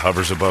it just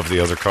hovers above the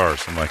other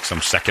cars. And like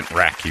some second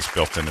rack he's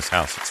built in his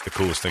house. It's the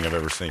coolest thing I've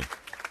ever seen.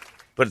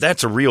 But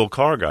that's a real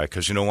car guy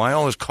because you know why?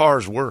 All his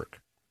cars work.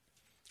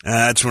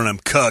 That's when I'm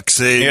cucks.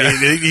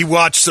 He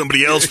watched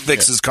somebody else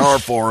fix his car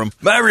for him.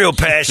 My real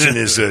passion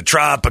is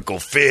tropical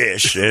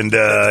fish. And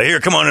here,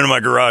 come on into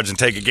my garage and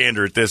take a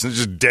gander at this. And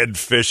there's just dead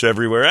fish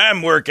everywhere.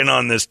 I'm working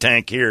on this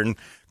tank here and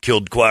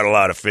killed quite a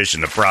lot of fish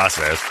in the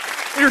process.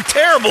 You're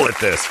terrible at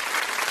this.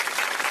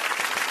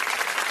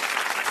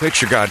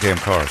 Fix your goddamn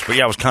cars. But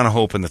yeah, I was kind of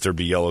hoping that there'd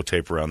be yellow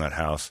tape around that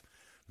house.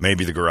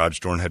 Maybe the garage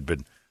door had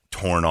been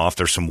torn off.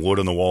 There's some wood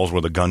on the walls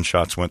where the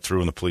gunshots went through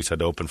and the police had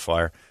to open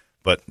fire.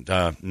 But,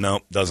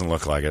 no, doesn't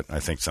look like it. I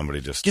think somebody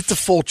just... Get the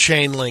full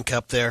chain link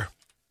up there.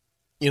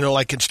 You know,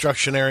 like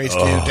construction areas do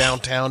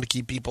downtown to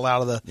keep people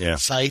out of the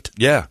site.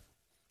 Yeah.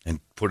 And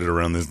put it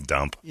around this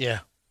dump. Yeah.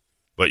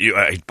 But,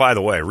 by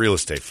the way, real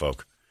estate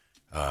folk,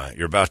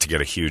 you're about to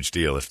get a huge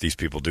deal if these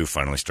people do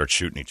finally start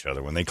shooting each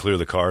other. When they clear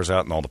the cars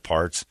out and all the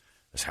parts,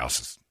 this house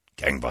is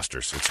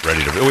gangbusters. It's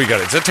ready to...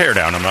 It's a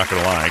teardown, I'm not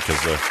going to lie,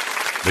 because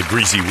the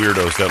greasy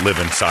weirdos that live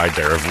inside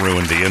there have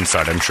ruined the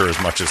inside, I'm sure,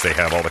 as much as they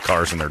have all the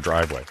cars in their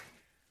driveway.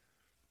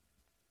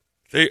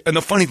 And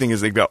the funny thing is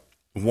they've got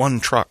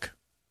one truck.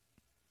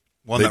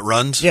 That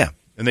runs? Yeah.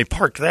 And they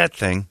parked that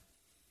thing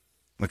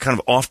They're kind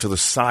of off to the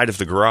side of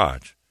the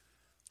garage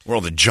where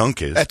all the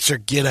junk is. That's their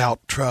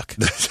get-out truck.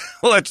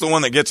 Well, that's the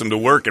one that gets them to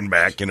work and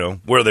back,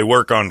 where they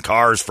work on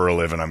cars for a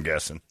living, I'm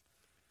guessing.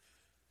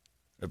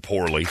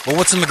 Poorly. Well,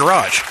 what's in the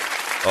garage?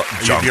 Junk.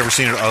 Have you ever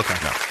seen it? Okay.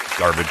 No.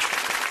 Garbage.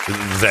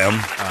 Them.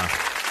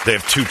 They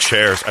have 2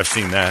 chairs. I've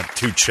seen that.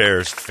 2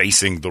 chairs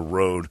facing the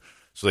road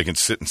so they can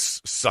sit and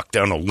suck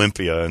down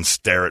Olympia and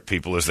stare at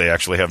people as they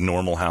actually have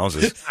normal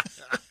houses.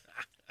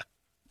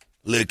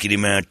 Look at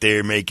him out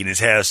there making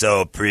his house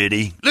all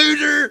pretty.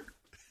 Loser!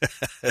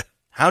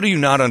 How do you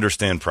not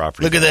understand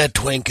property? Look at that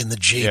twink in the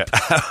Jeep. Yeah.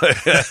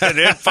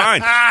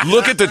 Fine.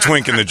 Look at the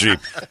twink in the Jeep.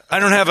 I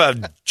don't have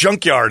a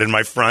junkyard in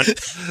my front.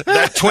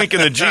 That twink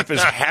in the Jeep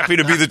is happy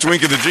to be the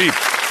twink in the Jeep.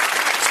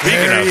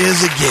 There he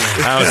is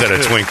again. I was at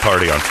a twink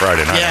party on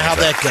Friday night. Yeah, how'd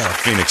that go?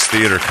 Phoenix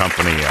Theater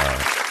Company.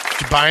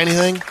 Did you buy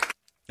anything?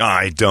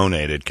 I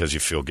donated because you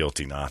feel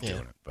guilty not doing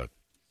it. But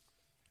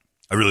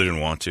I really didn't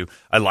want to.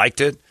 I liked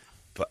it.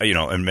 But,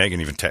 and Megan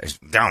even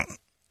texted, "Don't.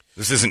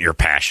 This isn't your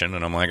passion."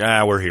 And I'm like,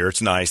 we're here.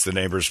 It's nice. The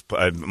neighbors,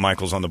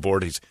 Michael's on the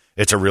board.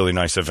 It's a really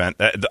nice event.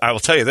 I will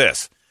tell you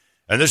this,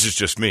 and this is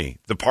just me.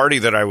 The party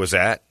that I was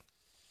at,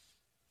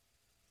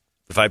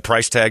 if I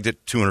price tagged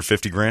it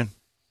 $250,000,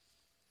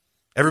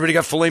 everybody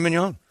got filet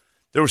mignon.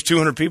 There was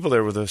 200 people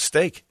there with a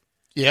steak.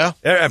 Yeah.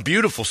 A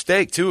beautiful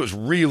steak, too. It was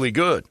really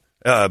good.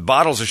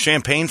 Bottles of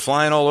champagne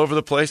flying all over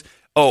the place.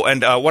 Oh,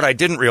 and what I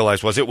didn't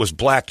realize was it was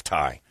black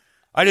tie.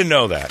 I didn't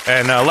know that.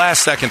 And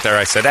last second there,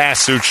 I said,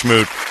 suit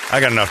schmoot. I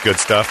got enough good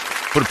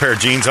stuff. Put a pair of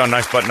jeans on,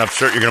 nice button-up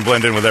shirt. You're going to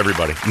blend in with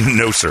everybody.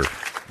 No, sir.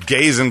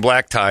 Gays in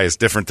black tie is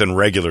different than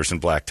regulars in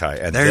black tie.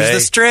 And there's the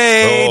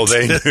straight. Oh,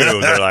 they knew.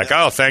 They're like,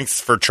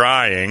 thanks for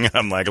trying.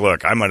 I'm like,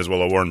 look, I might as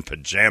well have worn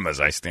pajamas.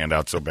 I stand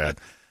out so bad.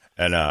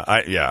 And,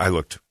 I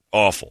looked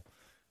awful.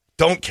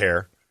 Don't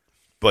care.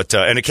 But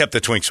and it kept the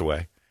twinks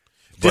away.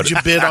 Did you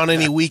bid on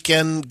any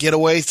weekend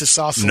getaways to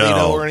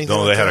Sausalito or anything?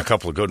 No, they had a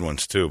couple of good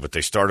ones, too, but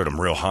they started them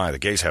real high. The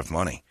gays have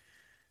money.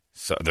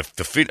 So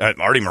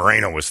Artie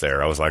Moreno was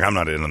there. I was like, I'm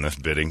not in on this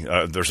bidding.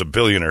 There's a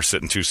billionaire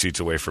sitting 2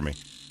 seats away from me.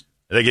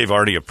 They gave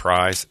Artie a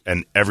prize,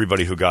 and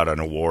everybody who got an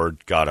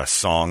award got a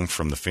song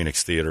from the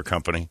Phoenix Theater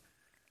Company.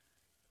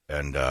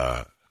 And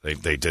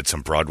they did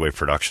some Broadway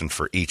production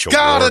for each award.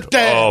 Gotta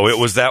dance. Oh, it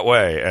was that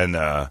way. And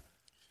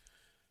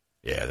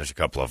there's a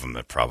couple of them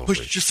that probably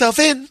push yourself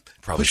in.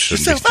 Probably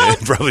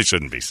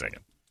shouldn't be singing.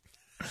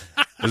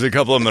 There's a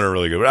couple of them that are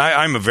really good. But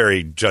I'm a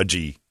very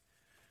judgy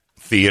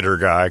theater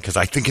guy because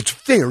I think it's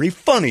very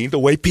funny the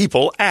way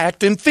people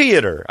act in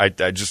theater. I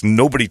just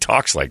nobody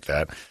talks like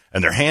that,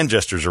 and their hand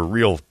gestures are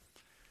real.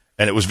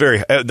 And it was very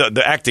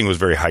the acting was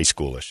very high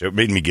schoolish. It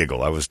made me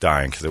giggle. I was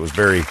dying because it was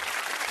very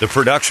the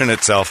production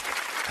itself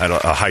had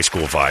a high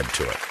school vibe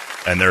to it,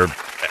 and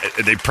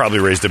they probably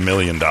raised $1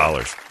 million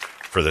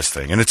for this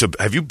thing. And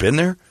have you been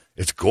there?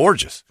 It's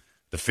gorgeous.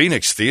 The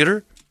Phoenix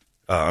Theater,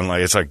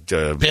 it's like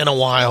been a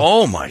while.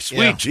 Oh my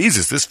sweet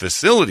Jesus! This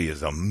facility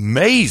is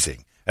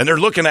amazing, and they're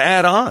looking to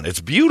add on.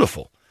 It's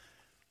beautiful.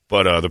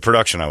 But the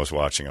production I was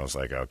watching, I was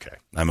like, okay,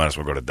 I might as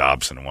well go to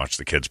Dobson and watch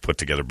the kids put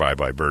together Bye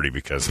Bye Birdie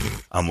because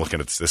I'm looking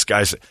at this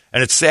guy's,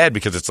 and it's sad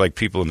because it's like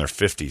people in their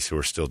 50s who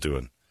are still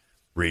doing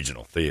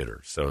regional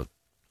theater. So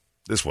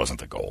this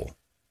wasn't the goal.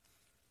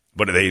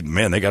 But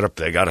they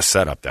got a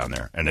setup down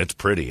there, and it's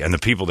pretty, and the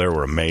people there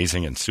were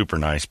amazing and super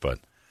nice. But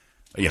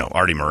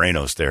Artie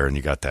Moreno's there, and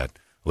you got that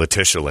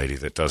Letitia lady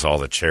that does all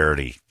the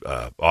charity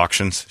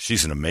auctions.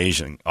 She's an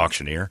amazing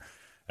auctioneer,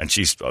 and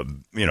she's got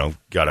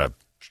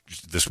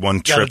this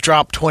one trip. Got to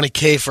drop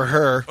 $20K for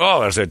her.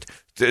 Oh, I said,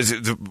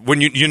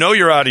 when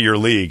you're out of your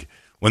league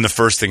when the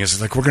first thing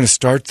is like, we're going to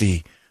start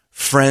the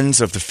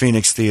Friends of the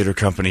Phoenix Theater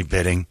Company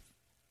bidding,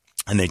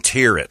 and they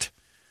tier it.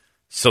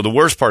 So the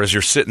worst part is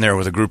you're sitting there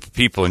with a group of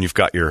people, and you've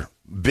got your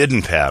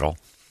bidding paddle,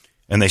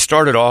 and they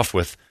started off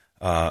with,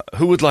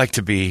 who would like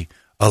to be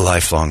a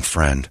lifelong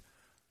friend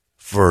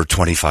for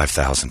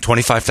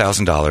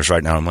 $25,000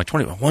 right now? I'm like,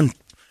 21.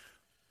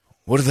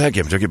 What did that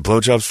give? Do I get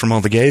blowjobs from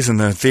all the gays in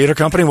the theater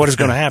company? What is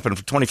going to happen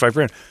for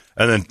 $25,000?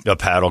 And then a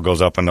paddle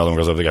goes up, another one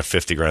goes up. They got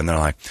 $50,000. And they're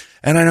like,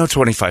 and I know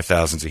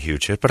 $25,000 is a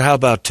huge hit, but how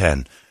about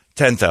 10?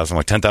 10,000.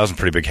 Like 10,000,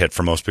 pretty big hit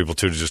for most people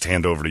too, to just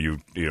hand over to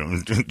you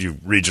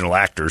regional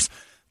actors.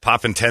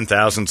 Popping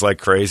 10,000s like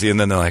crazy, and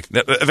then they're like,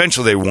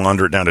 eventually they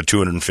wander it down to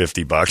 $250. Is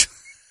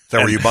that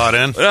where you bought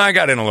in? I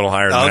got in a little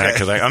higher than that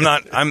because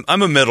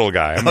I'm a middle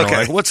guy. I'm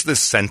like, what's the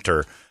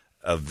center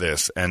of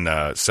this? And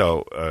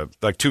so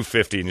like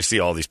 $250, and you see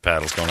all these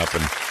paddles going up,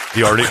 and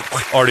the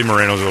Artie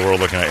Morenos of the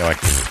world looking at you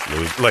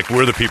like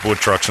we're the people with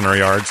trucks in our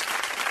yards.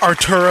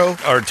 Arturo,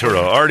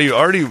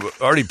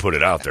 Artie put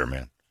it out there,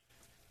 man.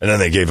 And then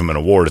they gave him an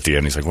award at the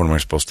end. He's like, what am I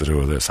supposed to do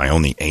with this? I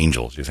own the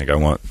Angels. You think I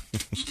want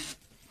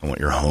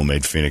your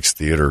homemade Phoenix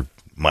Theater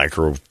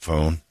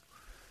microphone?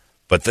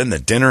 But then the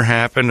dinner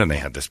happened, and they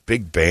had this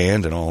big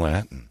band and all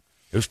that, and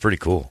it was pretty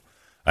cool.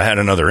 I had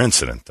another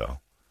incident, though,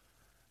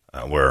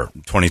 where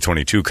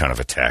 2022 kind of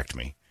attacked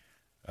me.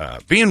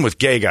 Being with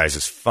gay guys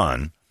is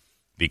fun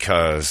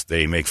because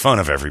they make fun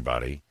of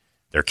everybody.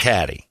 They're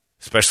catty.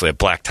 especially at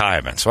black tie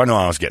events. So I know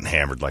I was getting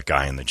hammered like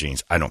Guy in the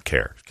Jeans. I don't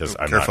care because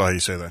I'm careful how you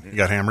say that. You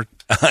got hammered?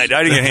 I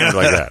didn't get hammered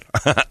like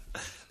that.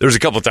 There was a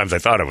couple of times I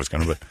thought I was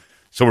going to, but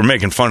so we're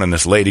making fun, and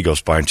this lady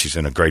goes by, and she's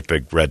in a great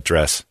big red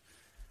dress.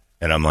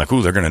 And I'm like,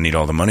 ooh, they're going to need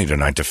all the money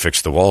tonight to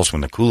fix the walls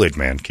when the Kool-Aid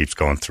man keeps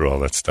going through all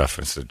that stuff.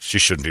 I said, she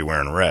shouldn't be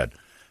wearing red.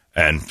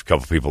 And a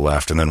couple people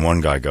laughed. And then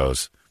one guy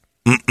goes,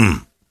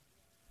 I'm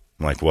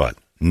like, what?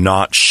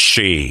 Not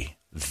she,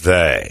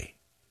 they.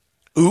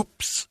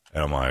 Oops.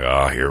 And I'm like,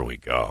 oh, here we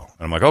go.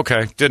 And I'm like,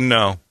 okay, didn't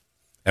know.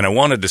 And I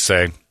wanted to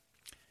say,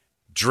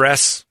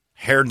 dress,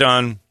 hair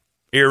done,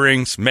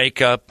 earrings,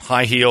 makeup,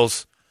 high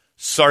heels.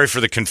 Sorry for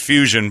the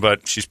confusion,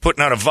 but she's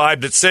putting out a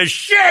vibe that says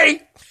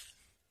she.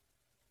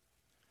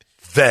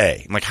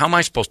 They. I'm like, how am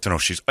I supposed to know?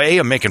 She's A,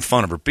 I'm making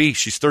fun of her. B,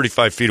 she's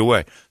 35 feet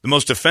away. The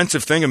most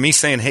offensive thing of me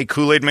saying, hey,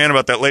 Kool-Aid man,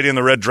 about that lady in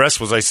the red dress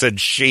was I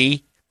said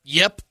she.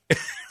 Yep.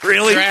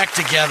 Really? They're act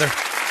together.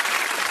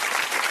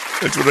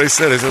 That's what I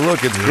said. I said,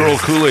 look, it's girl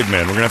Kool-Aid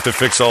man. We're going to have to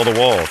fix all the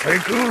walls. Hey,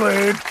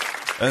 Kool-Aid.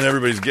 And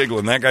everybody's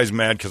giggling. That guy's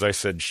mad because I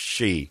said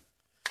she.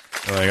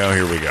 I'm like, oh,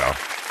 here we go.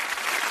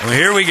 Well,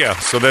 here we go.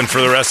 So then for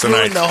the rest of the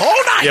night. The whole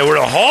night. Yeah, we're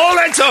the whole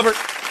night's over.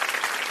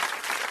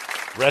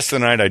 Rest of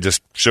the night, I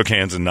just shook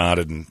hands and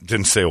nodded and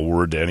didn't say a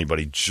word to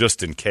anybody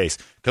just in case.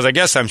 Because I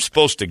guess I'm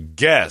supposed to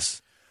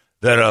guess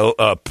that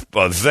a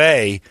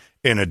they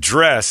in a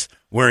dress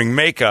wearing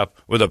makeup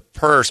with a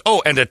purse,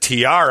 and a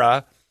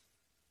tiara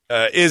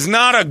is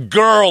not a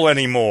girl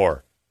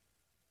anymore.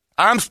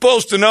 I'm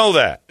supposed to know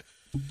that.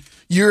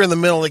 You're in the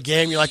middle of the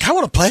game. You're like, I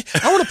want to play.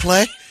 I want to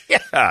play. Yeah.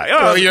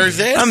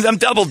 I'm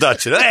double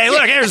dutching. Hey,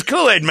 look, here's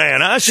Kool-Aid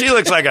man, huh? She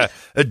looks like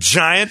a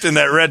giant in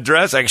that red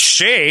dress. Like,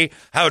 she?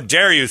 How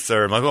dare you,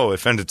 sir? I'm like, oh,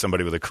 offended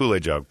somebody with a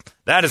Kool-Aid joke.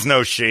 That is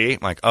no she. I'm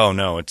like, oh,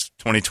 no, it's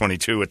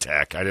 2022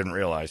 attack. I didn't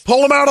realize.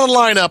 Pull them out of the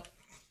lineup.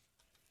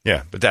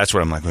 Yeah, but that's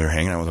what I'm like. We were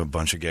hanging out with a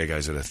bunch of gay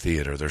guys at a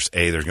theater. There's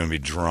going to be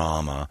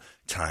drama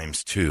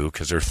times 2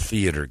 because they're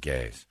theater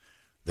gays.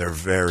 They're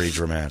very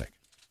dramatic.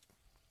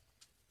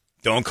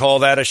 Don't call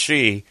that a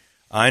she.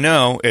 I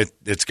know.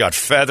 It's got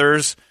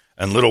feathers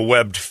and little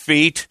webbed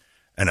feet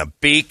and a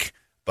beak,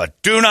 but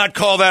do not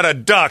call that a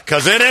duck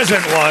because it isn't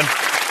one.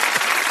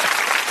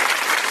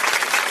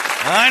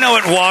 I know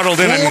it waddled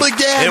in.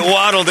 It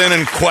waddled in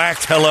and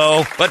quacked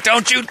hello, but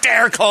don't you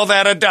dare call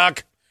that a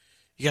duck.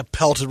 You got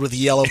pelted with a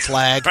yellow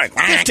flag.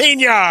 15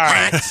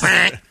 yards.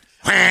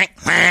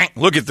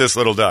 Look at this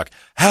little duck.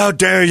 How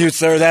dare you,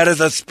 sir? That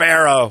is a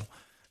sparrow.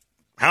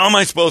 How am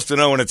I supposed to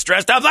know when it's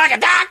dressed up like a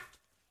duck?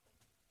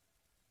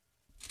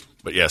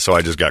 But yeah, so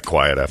I just got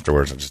quiet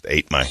afterwards. I just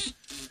ate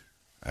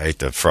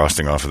the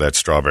frosting off of that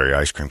strawberry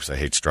ice cream because I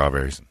hate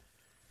strawberries. And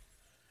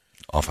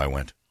off I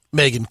went.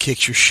 Megan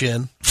kicks your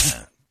shin.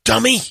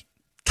 Dummy.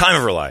 Time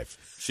of her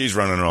life. She's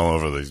running all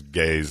over these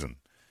gays and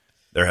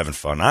they're having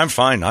fun. I'm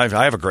fine. I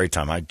have a great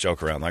time. I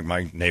joke around. Like,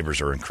 my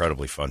neighbors are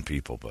incredibly fun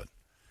people, but,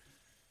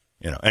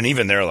 and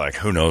even they're like,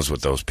 who knows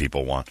what those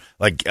people want?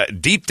 Like,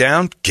 deep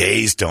down,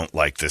 gays don't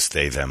like this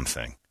they-them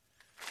thing.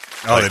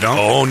 Oh, they don't?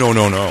 Oh,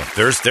 no.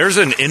 There's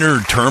an inner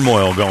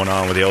turmoil going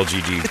on with the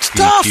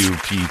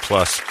LGBTQ+.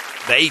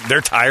 They're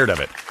tired of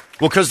it.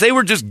 Well, because they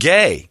were just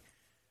gay.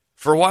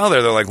 For a while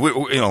there, they're like,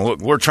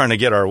 we're trying to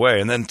get our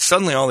way. And then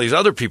suddenly all these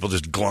other people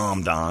just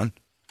glommed on.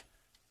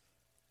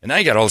 And now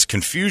you got all this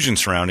confusion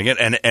surrounding it.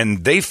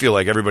 And they feel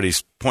like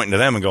everybody's pointing to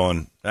them and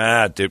going,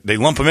 they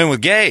lump them in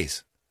with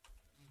gays.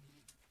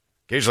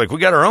 Gays are like, we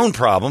got our own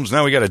problems.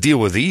 Now we got to deal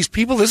with these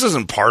people. This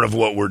isn't part of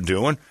what we're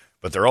doing.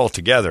 But they're all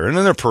together, and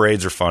then their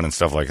parades are fun and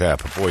stuff like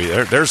that. But boy,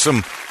 there's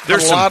a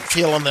lot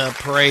feel on the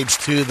parades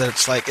too. That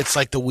it's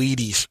like the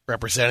Wheaties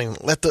representing.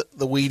 Let the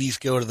Wheaties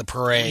go to the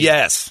parade.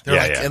 Yes,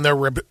 and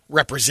they're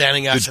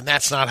representing us, and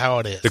that's not how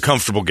it is. The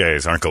comfortable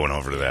gays aren't going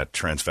over to that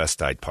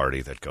transvestite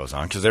party that goes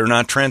on because they're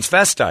not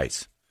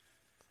transvestites.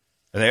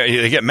 And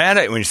they get mad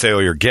at you when you say, "Oh,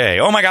 you're gay."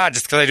 Oh my God,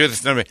 just because I do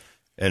this, and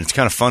it's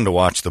kind of fun to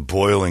watch the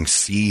boiling,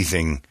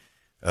 seething.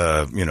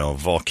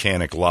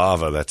 Volcanic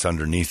lava that's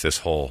underneath this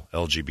whole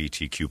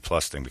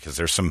LGBTQ+ thing because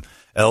there's some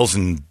L's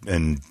and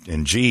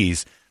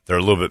G's that are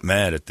a little bit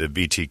mad at the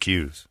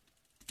BTQs.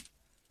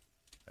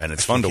 And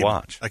it's fun to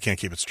watch. I can't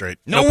keep it straight.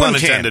 No pun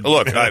intended.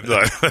 Look,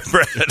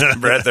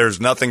 Brett, there's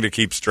nothing to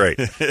keep straight.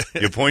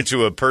 You point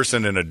to a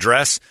person in a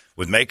dress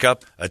with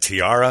makeup, a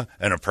tiara,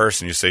 and a purse,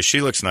 and you say, she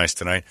looks nice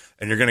tonight,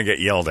 and you're going to get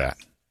yelled at.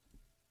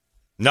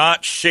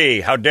 Not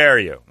she. How dare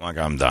you? Like,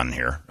 I'm done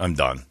here. I'm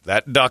done.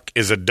 That duck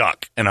is a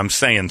duck, and I'm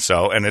saying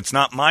so, and it's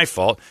not my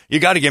fault. You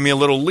got to give me a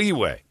little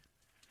leeway.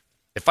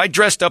 If I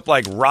dressed up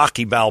like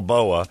Rocky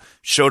Balboa,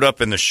 showed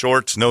up in the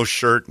shorts, no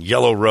shirt,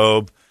 yellow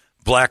robe,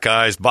 black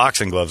eyes,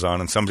 boxing gloves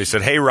on, and somebody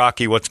said, hey,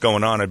 Rocky, what's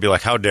going on? I'd be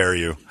like, how dare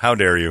you? How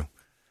dare you?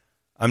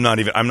 I'm not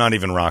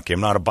even Rocky. I'm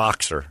not a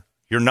boxer.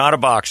 You're not a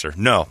boxer.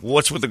 No.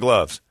 What's with the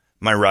gloves?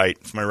 My right.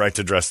 It's my right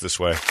to dress this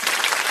way.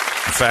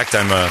 In fact,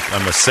 I'm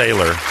a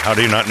sailor. How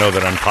do you not know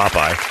that I'm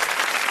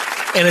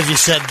Popeye? And if you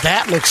said,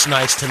 that looks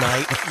nice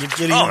tonight, you're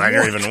getting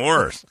you're even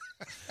worse.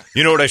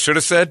 You know what I should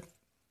have said?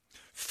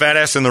 Fat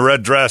ass in the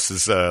red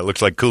dress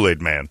looks like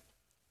Kool-Aid man.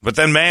 But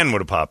then man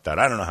would have popped that.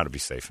 I don't know how to be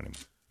safe anymore.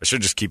 I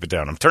should just keep it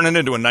down. I'm turning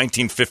into a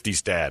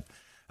 1950s dad.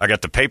 I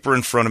got the paper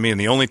in front of me, and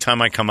the only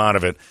time I come out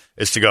of it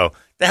is to go,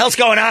 the hell's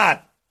going on?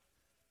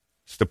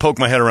 Just to poke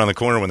my head around the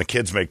corner when the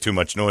kids make too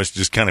much noise, to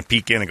just kind of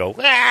peek in and go,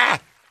 ah!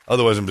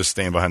 Otherwise, I'm just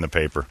staying behind the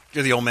paper.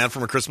 You're the old man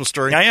from A Christmas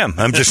Story? I am.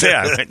 I'm just,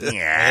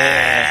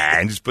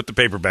 and just put the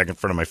paper back in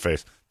front of my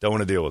face. Don't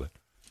want to deal with it.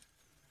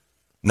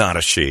 Not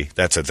a she.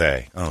 That's a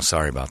they. Oh,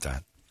 sorry about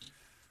that.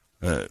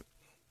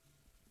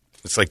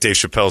 It's like Dave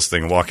Chappelle's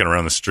thing, walking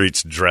around the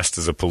streets dressed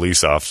as a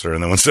police officer,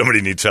 and then when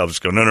somebody needs help,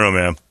 just go, no,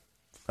 ma'am.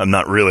 I'm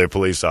not really a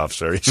police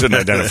officer. You shouldn't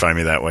identify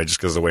me that way just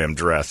because of the way I'm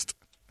dressed.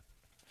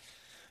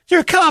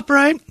 You're a cop,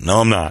 right?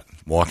 No, I'm not.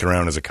 Walking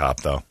around as a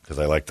cop, though, because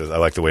I like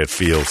the way it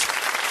feels.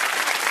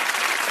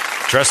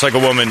 Dress like a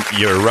woman,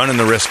 you're running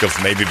the risk of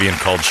maybe being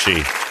called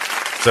she.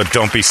 So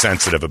don't be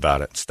sensitive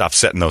about it. Stop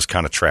setting those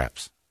kind of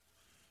traps.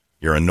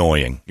 You're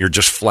annoying. You're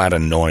just flat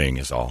annoying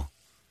is all.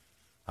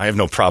 I have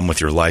no problem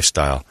with your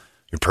lifestyle.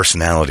 Your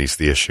personality's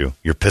the issue.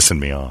 You're pissing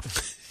me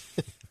off.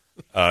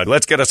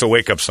 Let's get us a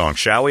wake-up song,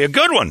 shall we? A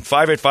good one.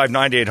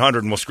 585-9800,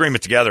 and we'll scream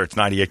it together. It's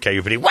 98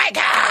 KUPD. Wake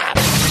up!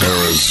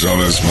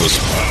 Arizona's most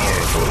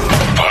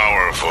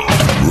powerful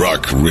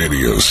rock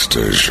radio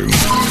station.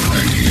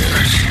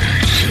 KUPD.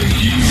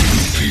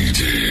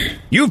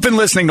 You've been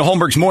listening to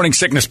Holmberg's Morning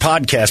Sickness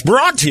Podcast,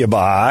 brought to you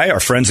by our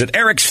friends at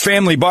Eric's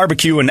Family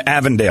Barbecue in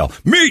Avondale.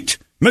 Meet,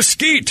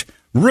 mesquite,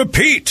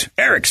 repeat.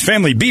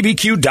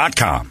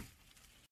 Eric'sFamilyBBQ.com.